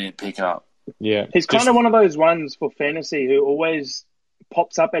brilliant pickup. Yeah, he's kind of one of those ones for fantasy who always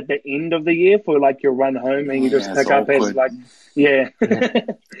pops up at the end of the year for your run home, and you just pick up as and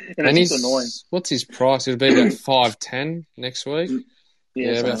it's annoying. What's his price? It'll be about 510 next week.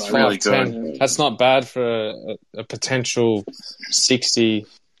 Yeah, about 510. Really That's not bad for a potential 60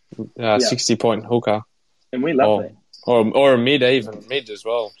 point hooker. And we love that. Or a mid as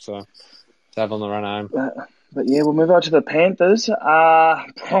well. So to have on the run home. But yeah, we'll move on to the Panthers.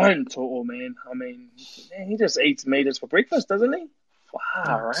 Brian To'o, man. I mean, he just eats meters for breakfast, doesn't he?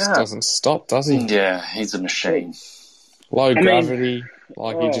 Far out. Just doesn't stop, does he? Yeah, he's a machine. Low gravity.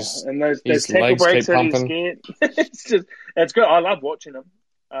 He just... And those tackle breaks that he's scared. It's good. I love watching him.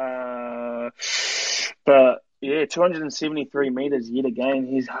 But yeah, 273 meters yet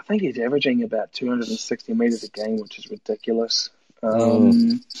again. I think he's averaging about 260 meters a game, which is ridiculous.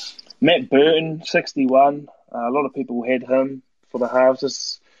 Matt Burton, 61. A lot of people had him for the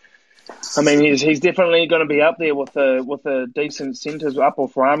halves. He's definitely going to be up there with a decent centres up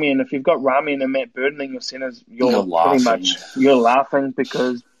off Rami. And if you've got Rami and Matt Burton in your centres, you're laughing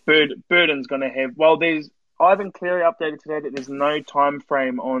because Burton's going to have. Well, there's Ivan Cleary updated today that there's no time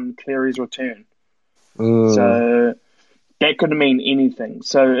frame on Cleary's return. So that could mean anything.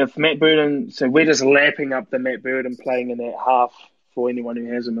 So if Matt Burton, so we're just lapping up the Matt Burton playing in that half for anyone who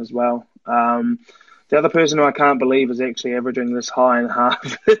has him as well. The other person who I can't believe is actually averaging this high in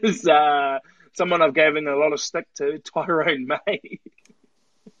half is someone I've given a lot of stick to, Tyrone May.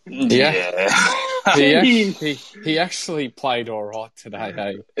 Yeah. He actually played all right today,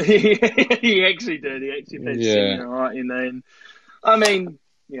 hey? He actually did. He actually played semi all right, And I mean,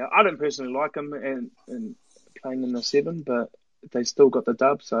 I don't personally like him and playing in the 7, but they still got the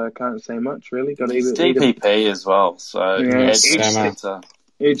dub, so I can't say much really. He's DPP as well, so edge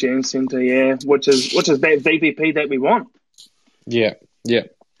and centre, which is that VPP that we want. Yeah.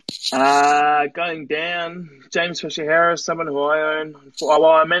 Going down, James Fisher-Harris, someone who I own.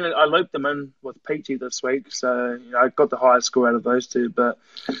 I looped them in with Peachy this week, so I got the highest score out of those two, but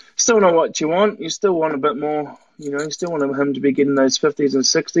still not what you want. You still want a bit more. You still want him to be getting those 50s and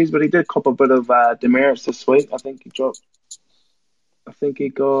 60s, but he did cop a bit of demerits this week. I think he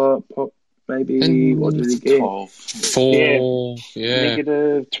got maybe, what did he get? 12. 4, yeah.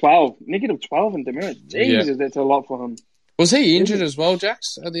 Negative 12 in demerits. Jesus, that's a lot for him. Was he injured as well,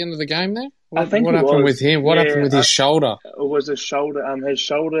 Jax, at the end of the game there? I think what happened with him? What happened with his shoulder? It was his shoulder. His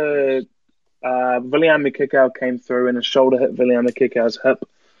shoulder, William Mikikau came through and his shoulder hit William Mikikau's hip.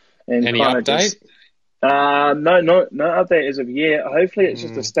 And any update? No update as of yet. Hopefully it's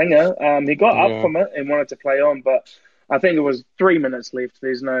just a stinger. He got up from it and wanted to play on, but I think it was 3 minutes left.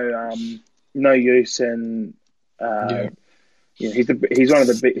 There's no use, and he's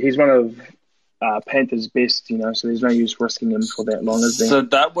one of Panthers' best, so there's no use risking him for that long, is there? So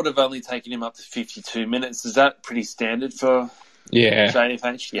that would have only taken him up to 52 minutes. Is that pretty standard for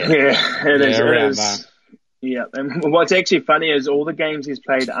JFH? Yeah, it is. It is. That. Yeah, and what's actually funny is all the games he's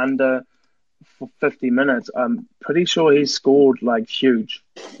played under 50 minutes, I'm pretty sure he's scored huge.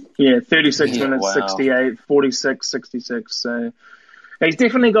 36 minutes, wow. 68, 46, 66. So he's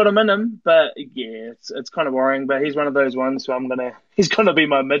definitely got him in him, but it's kind of worrying. But he's one of those ones who he's gonna be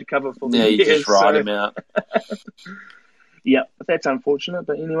my mid cover for the year. You just ride him out. Yeah, that's unfortunate.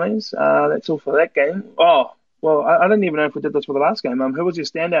 But anyways, that's all for that game. Oh, well, I didn't even know if we did this for the last game. Who was your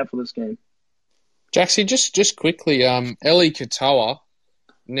standout for this game? Jaxie, just quickly, Eli Katoa,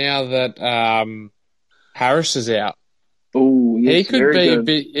 now that Harris is out. Oh, yes, he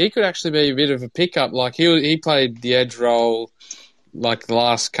could actually be a bit of a pickup. He played the edge role the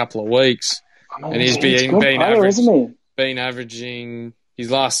last couple of weeks, and he's been averaging his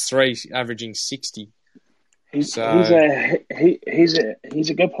last 3 averaging 60. He's a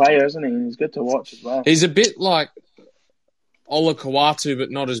good player, isn't he? He's good to watch as well. He's a bit like Ola Kawatu, but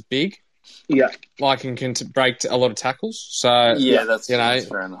not as big. Yeah, and can break a lot of tackles. So that's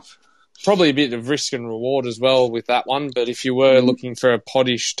fair enough. Probably a bit of risk and reward as well with that one. But if you were looking for a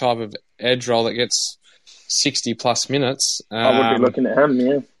poddish type of edge role that gets 60 plus minutes, I would be looking at him.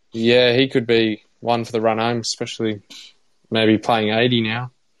 Yeah. Yeah, he could be one for the run home, especially maybe playing 80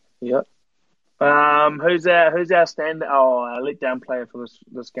 now. Yep. Who's our letdown player for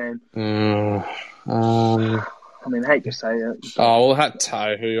this game? I mean, I hate to say it.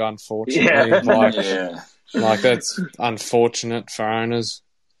 Tohu, unfortunately. That's unfortunate for owners.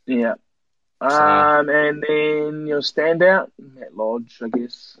 Yeah. And then your standout, Matt Lodge, I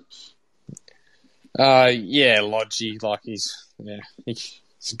guess. Lodgy,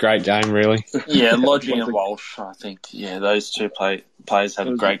 it's a great game, really. Yeah, Lodgy and Walsh, I think. Yeah, those two players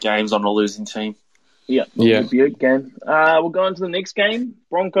have great games on a losing team. Yeah, Butte game. We'll go on to the next game.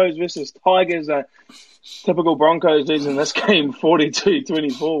 Broncos versus Tigers. Typical Broncos losing this game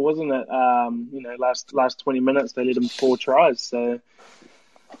 42-24, wasn't it? Last 20 minutes they let them 4 tries. So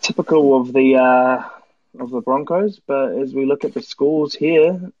typical of the Broncos. But as we look at the scores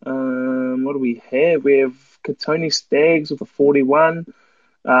here, what do we have? We have Katoni Staggs with a 41.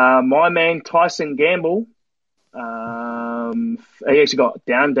 My man Tyson Gamble, he actually got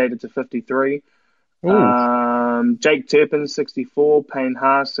downdated to 53. Jake Turpin 64, Payne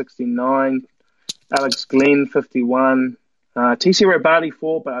Haas 69, Alex Glenn 51, TC Rabati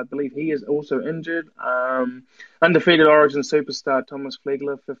 4, but I believe he is also injured. Undefeated Origin superstar Thomas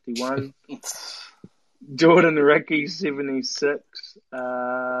Flegler 51, Jordan Ricky 76.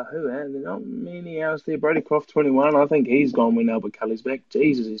 There's not many else there. Brody Croft 21. I think he's gone when Albert Cully's back.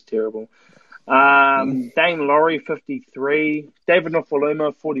 Jesus, he's terrible. Dane Laurie 53, David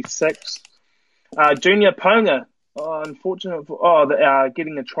Nofaluma 46. Junior Ponga, unfortunate for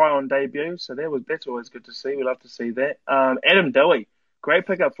getting a try on debut, so that's always good to see. We love to see that. Adam Dewey, great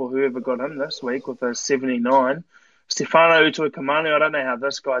pickup for whoever got him this week with a 79. Stefano Utoikamanu, I don't know how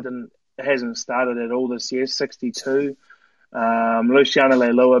this guy hasn't started at all this year, 62. Luciano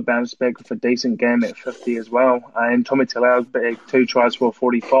Leilua bounced back with a decent game at 50 as well. And Tommy Talau's back 2 tries for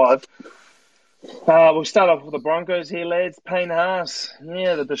 45. We'll start off with the Broncos here, lads. Payne Haas.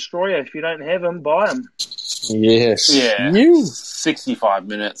 Yeah, the destroyer. If you don't have him, buy him. Yes. Yeah. You. 65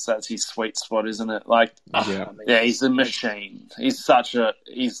 minutes. That's his sweet spot, isn't it? He's a machine. He's so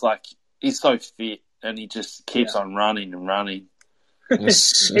fit, and he just keeps on running and running. As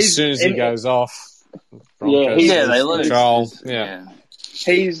soon as he goes off, Broncos they lose. Control. Yeah.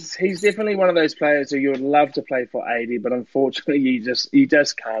 He's definitely one of those players who you would love to play for 80, but unfortunately you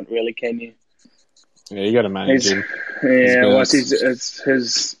just can't really, can you? Yeah, you got to manage him. Yeah,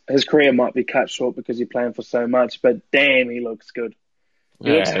 his career might be cut short because he's playing for so much, but damn, he looks good.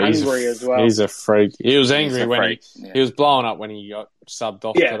 He looks hungry as well. He's a freak. He was angry when he was blowing up when he got subbed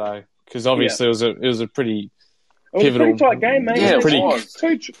off today because obviously it was a pretty pivotal. It was a pretty tight game, mate. Yeah, it was.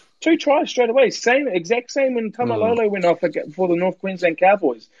 Two tries straight away. Exact same when Tamalolo went off for the North Queensland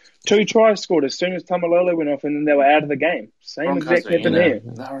Cowboys. 2 tries scored as soon as Tamalolo went off, and then they were out of the game. Same exact happened there.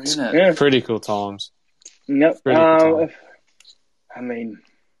 They were in it. Yeah. Pretty cool times. Yep. We have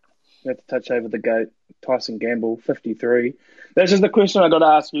to touch over the GOAT, Tyson Gamble, 53. This is the question I got to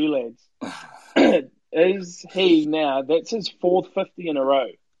ask you, lads. Is he now? That's his 4th 50 in a row.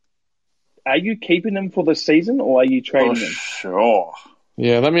 Are you keeping him for the season, or are you trading him? Sure.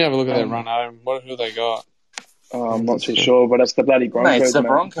 Yeah, let me have a look at that run home. Who they got? I'm not too sure, but it's the bloody Broncos. Mate, it's the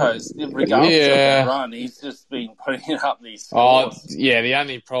Broncos. Regardless of the run, he's just been putting up these scores. The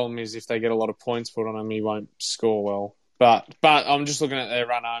only problem is if they get a lot of points put on him, he won't score well. But I'm just looking at their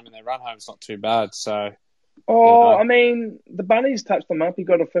run home, and their run home's not too bad. So. I mean, the Bunnies touched him up. He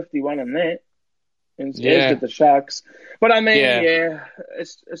got a 51 in that. And did the Sharks. But I mean,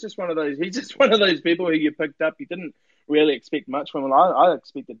 it's just one of those. He's just one of those people who you picked up. You didn't really expect much from him. I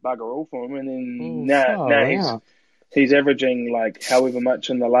expected bugger all from him, and then now he's averaging like however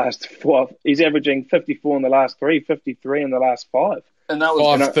much in the last 4. He's averaging 54 in the last 3, 53 in the last 5. And that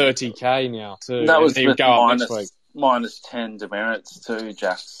was 530K now too. That was with minus 10 demerits too,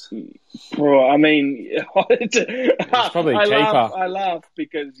 Jax. Well, I mean, probably a keeper. I laugh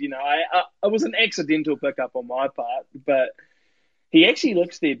because it was an accidental pickup on my part, but he actually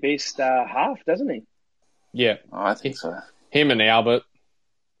looks their best half, doesn't he? Yeah, I think so. Him and Albert.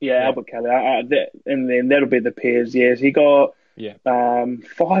 Yeah, Albert Kelly, and then that'll be the pairs. Yes, he got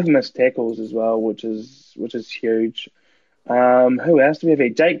 5 missed tackles as well, which is huge. Who else do we have here?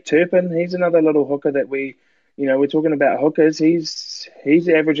 Jake Turpin. He's another little hooker that we're talking about hookers. He's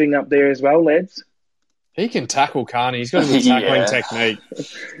averaging up there as well, lads. He can tackle, can't he? He's got a good tackling technique.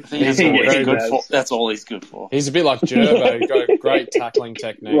 That's all he's good for. He's a bit like Gerbo. He's got a great tackling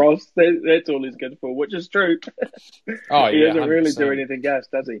technique. Ross, that's all he's good for, which is true. He doesn't really do anything else,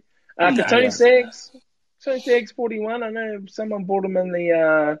 does he? Tony Sags, 41. I know someone bought him in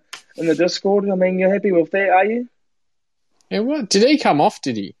the Discord. I mean, you're happy with that, are you? Yeah, what? Did he come off,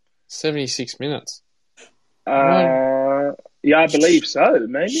 did he? 76 minutes. Yeah, I believe so.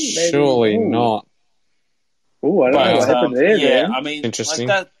 Maybe. Surely not. Oh, I don't know what happened there. Yeah, man. I mean, interesting.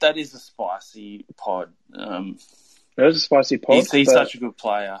 That is a spicy pod. That is a spicy pod. He's such a good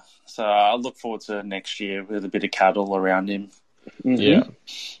player. So I look forward to next year with a bit of cattle around him. Mm-hmm.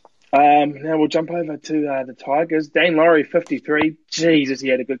 Yeah. Now we'll jump over to the Tigers. Dane Laurie, 53. Jesus, he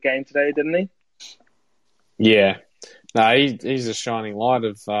had a good game today, didn't he? Yeah. No, he's a shining light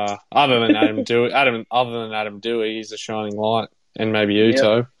of other than Adam Dewey. Other than Adam Dewey, he's a shining light, and maybe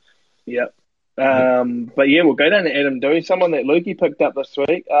Uto. Yep. But yeah, we'll go down to Adam Dewey, someone that Lukey picked up this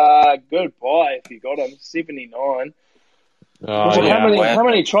week. Goodbye if you got him, 79. How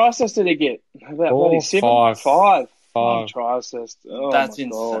many try assists did he get? About 7? 5 try assists. Oh, that's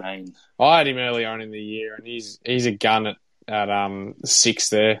insane. I had him earlier on in the year, and he's a gun at 6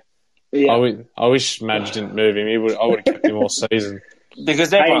 there. Yeah. I wish Madge didn't move him. I would have kept him all season.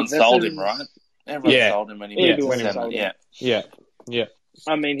 Because everyone sold him, right? Everyone sold him when he went to 7. Yeah.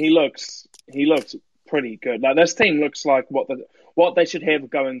 I mean, he looks pretty good. Like, this team looks like what they should have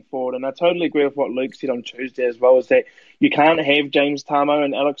going forward. And I totally agree with what Luke said on Tuesday as well, is that you can't have James Tamo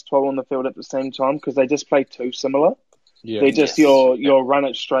and Alex Twell on the field at the same time because they just play too similar. Yeah. They're just your run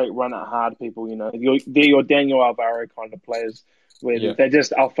it straight, run it hard people, They're your Daniel Alvaro kind of players where they're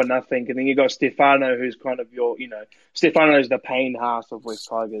just out for nothing. And then you got Stefano, who's kind of Stefano's the Payne Haas of West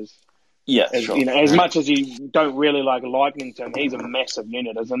Tigers. Yeah, as much as you don't really like lightning to him, he's a massive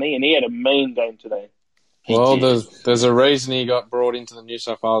unit, isn't he? And he had a mean game today. Well, there's a reason he got brought into the New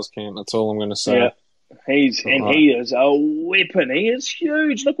South Wales camp. That's all I'm going to say. Yeah. He is a weapon. He is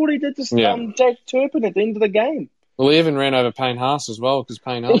huge. Look what he did to Jake Turpin at the end of the game. Well, he even ran over Payne Haas as well because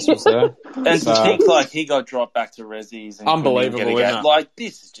Payne Haas was there. And to think he got dropped back to Rezzies. And unbelievable, isn't it? Like,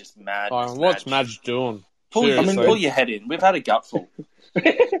 this is just mad. What's Madge doing? Pull your head in. We've had a gutful.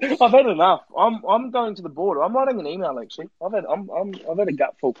 I've had enough. I'm going to the border. I'm writing an email actually. I've had a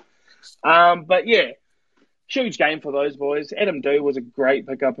gutful. But yeah, huge game for those boys. Adam Dew was a great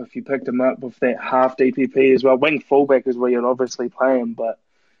pickup if you picked him up with that half DPP as well. Wing fullback is where you'd obviously play him, but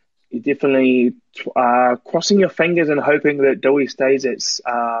you definitely crossing your fingers and hoping that Dewey stays at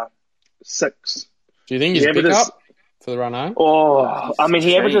 6. Do you think he's pick up for the run home? Oh, I mean,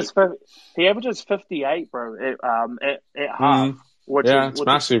 he averages 58, bro, at half. It's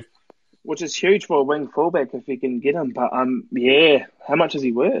massive. Which is huge for a wing fullback if you can get him. But how much is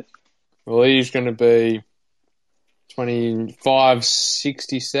he worth? Well, he's going to be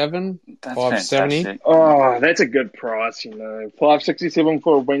 25.67, 5.70. Oh, that's a good price, 5.67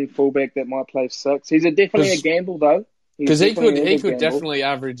 for a wing fullback that might play 6. He's definitely a gamble though. Because he could definitely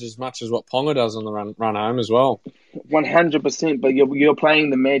average as much as what Ponga does on the run home as well. 100%, but you're playing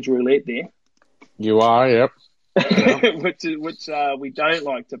the Madge Roulette there. You are, yep. which we don't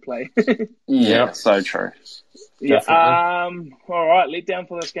like to play. Yeah, so true. Yeah. All right, let down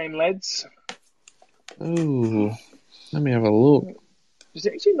for this game, lads. Ooh, let me have a look. There's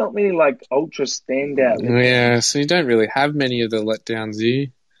actually not many ultra standout. Yeah, so you don't really have many of the letdowns here.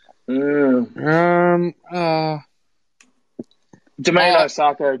 Jermaine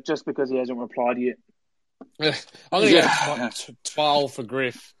Osako, just because he hasn't replied yet. I'm going to go 12 for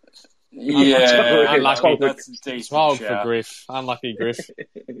Griff. Yeah, unlucky. That's a decent 12 shout. for Griff. Unlucky Griff.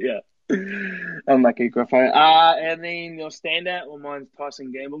 Yeah. Unlucky Griffo. And then your standout, well, mine's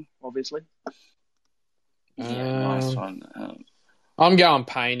Tyson Gamble, obviously. Yeah, nice one. I'm going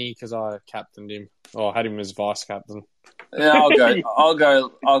Paney because I captained him, or had him as vice captain. Yeah, I'll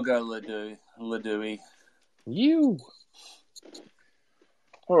go Ledouis. You.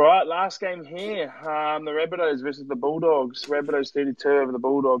 All right, last game here. The Rabbitohs versus the Bulldogs. Rabbitohs 32 over the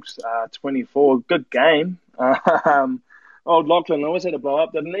Bulldogs 24. Good game. Old Lachlan Lewis had a blow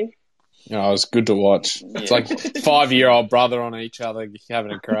up, didn't he? Yeah, it was good to watch. Yeah. It's like 5-year-old brother on each other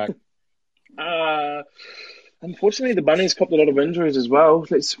having a crack. Unfortunately, the Bunnies copped a lot of injuries as well.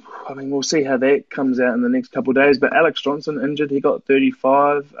 We'll see how that comes out in the next couple of days. But Alex Johnson injured. He got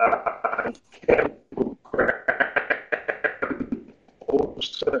 35.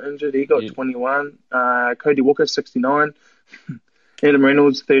 Also injured. He got 21. Cody Walker, 69. Adam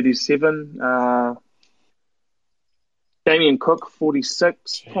Reynolds, 37. Damien Cook,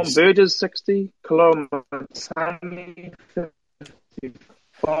 46. Jeez. Tom Burgess, 60. Kaloa Matani, 55.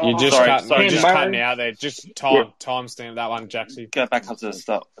 You're just cutting out there. Just timestamp that one, Jaxie. Go back up to the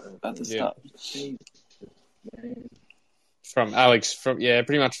start. Start. From Alex,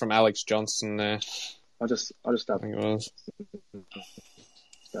 pretty much from Alex Johnson there. I'll just start. I think it was.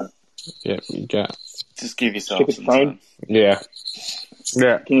 Yeah, you go. Just give yourself some phone. time. Yeah.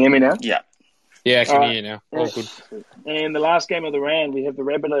 Can you hear me now? Yeah. Yeah, I can hear you now. All good. And the last game of the round, we have the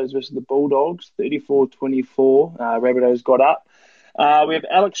Rabbitohs versus the Bulldogs, 34-24. Rabbitohs got up. We have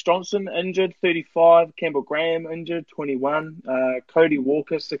Alex Johnson injured, 35. Campbell Graham injured, 21. Cody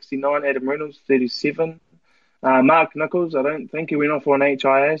Walker, 69. Adam Reynolds, 37. Mark Nichols, I don't think he went off on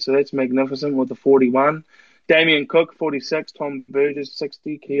HIA, so that's magnificent with the 41. Damien Cook, 46. Tom Burgess,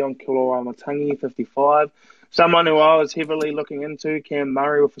 60. Keon Koloamatangi, 55. Someone who I was heavily looking into, Cam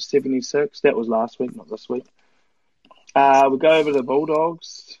Murray with a 76. That was last week, not this week. We go over to the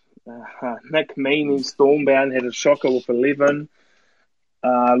Bulldogs. Nick Meaney, Stormbound, had a shocker with 11.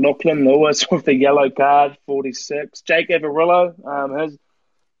 Lachlan Lewis with the yellow card, 46. Jake Averillo,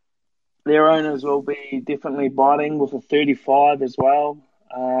 their owners will be definitely biting with a 35 as well.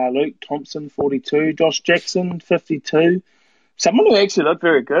 Luke Thompson, 42. Josh Jackson, 52. Someone who actually looked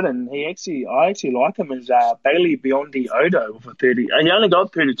very good, and I actually like him, is Bailey Biondi Odo with a 30. He only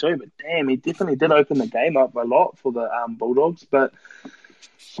got 32, but damn, he definitely did open the game up a lot for the Bulldogs. But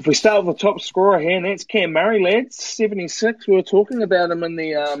if we start with the top scorer here, and that's Cam Murray, lads, 76. We were talking about him in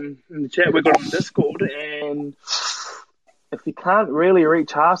the chat we got on Discord, and if he can't really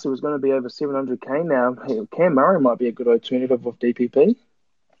reach Haas, it was going to be over 700k now. Cam Murray might be a good alternative with DPP.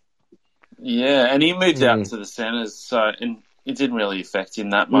 Yeah, and he moved out to the centres, so it didn't really affect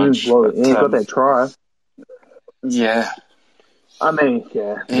him that much. He got that try. Yeah, I mean,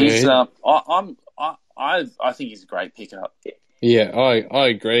 yeah. He's I think he's a great pickup. Yeah, I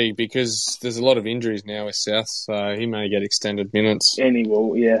agree, because there's a lot of injuries now with South, so he may get extended minutes. And he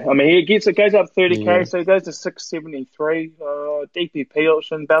will, yeah. I mean, it goes up 30k, so he goes to 673. DPP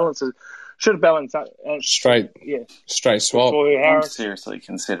option should balance up. Straight swap. I'm seriously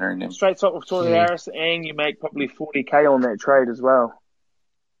considering him. Straight swap with Tory Harris, and you make probably 40k on that trade as well.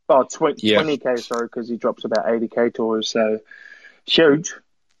 Oh, 20k, sorry, because he drops about 80k to us, so huge.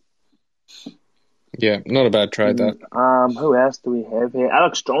 Yeah, not a bad trade, that. Who else do we have here?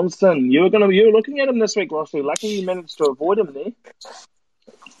 Alex Johnson. You were looking at him this week, Rossi. Lucky you managed to avoid him there.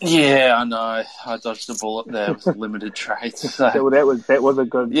 Yeah, I know. I dodged the bullet there with limited trades. So. that was a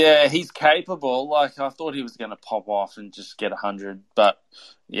good. Yeah, he's capable. Like, I thought he was going to pop off and just get 100, but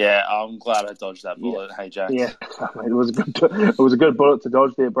yeah, I'm glad I dodged that bullet. Yeah. Hey, Jack. Yeah, it was a good bullet to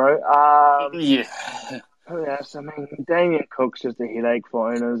dodge there, bro. Yeah. Who else? I mean, Damien Cook's just a headache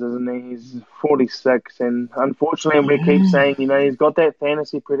for owners, isn't he? He's 46, and unfortunately, we keep saying, he's got that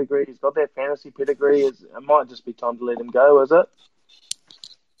fantasy pedigree. It might just be time to let him go, is it?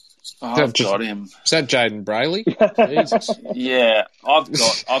 Oh, I've got him. Is that Jaden Brayley? Jesus. Yeah, I've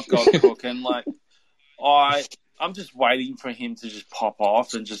got Cook, and like I'm just waiting for him to just pop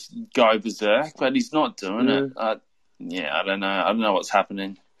off and just go berserk, but he's not doing it. I don't know. I don't know what's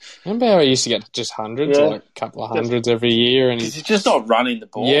happening. Remember how he used to get just hundreds, like a couple of hundreds every year, and he's just not running the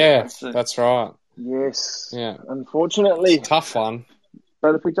ball. Yeah, that's right. Yes. Yeah. Unfortunately, it's a tough one.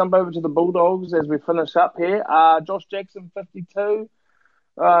 But if we jump over to the Bulldogs as we finish up here, Josh Jackson, 52.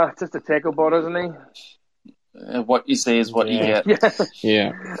 Just a tackle bot, isn't he? What you see is what you get.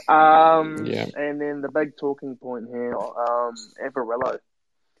 Yeah. And then the big talking point here, Averillo.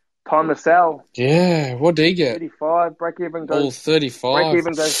 Time to sell. Yeah, what did he get? 35. Break-even goes 35.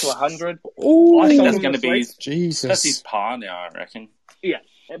 Break-even goes to 100. I think that's going to be Jesus. That's his par now, I reckon. Yeah.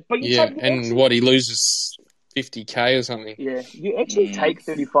 But what, he loses 50k or something. Yeah, you actually take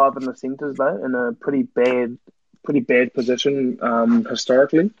 35 in the centres though, in a pretty bad position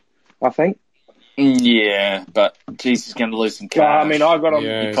historically, I think. Yeah, but geez, he's going to lose some cash. I mean, I got him.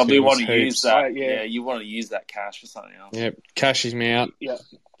 You probably want to use that. Yeah, you want to use that cash for something else. Yeah, cashes me out. Yeah.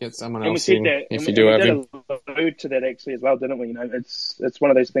 Get someone else in if you do have him. We allude to that actually as well, didn't we? It's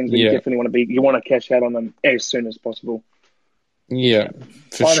one of those things where you definitely want to cash out on them as soon as possible. Yeah,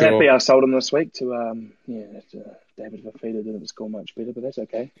 for I'm sure. happy I sold him this week to David Fafita didn't score much better, but that's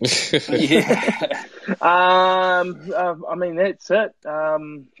okay. Yeah. I mean, that's it.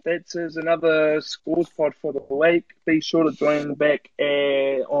 That's another scores pod for the week. Be sure to join back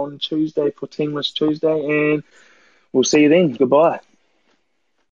on Tuesday for Teamless Tuesday, and we'll see you then. Goodbye.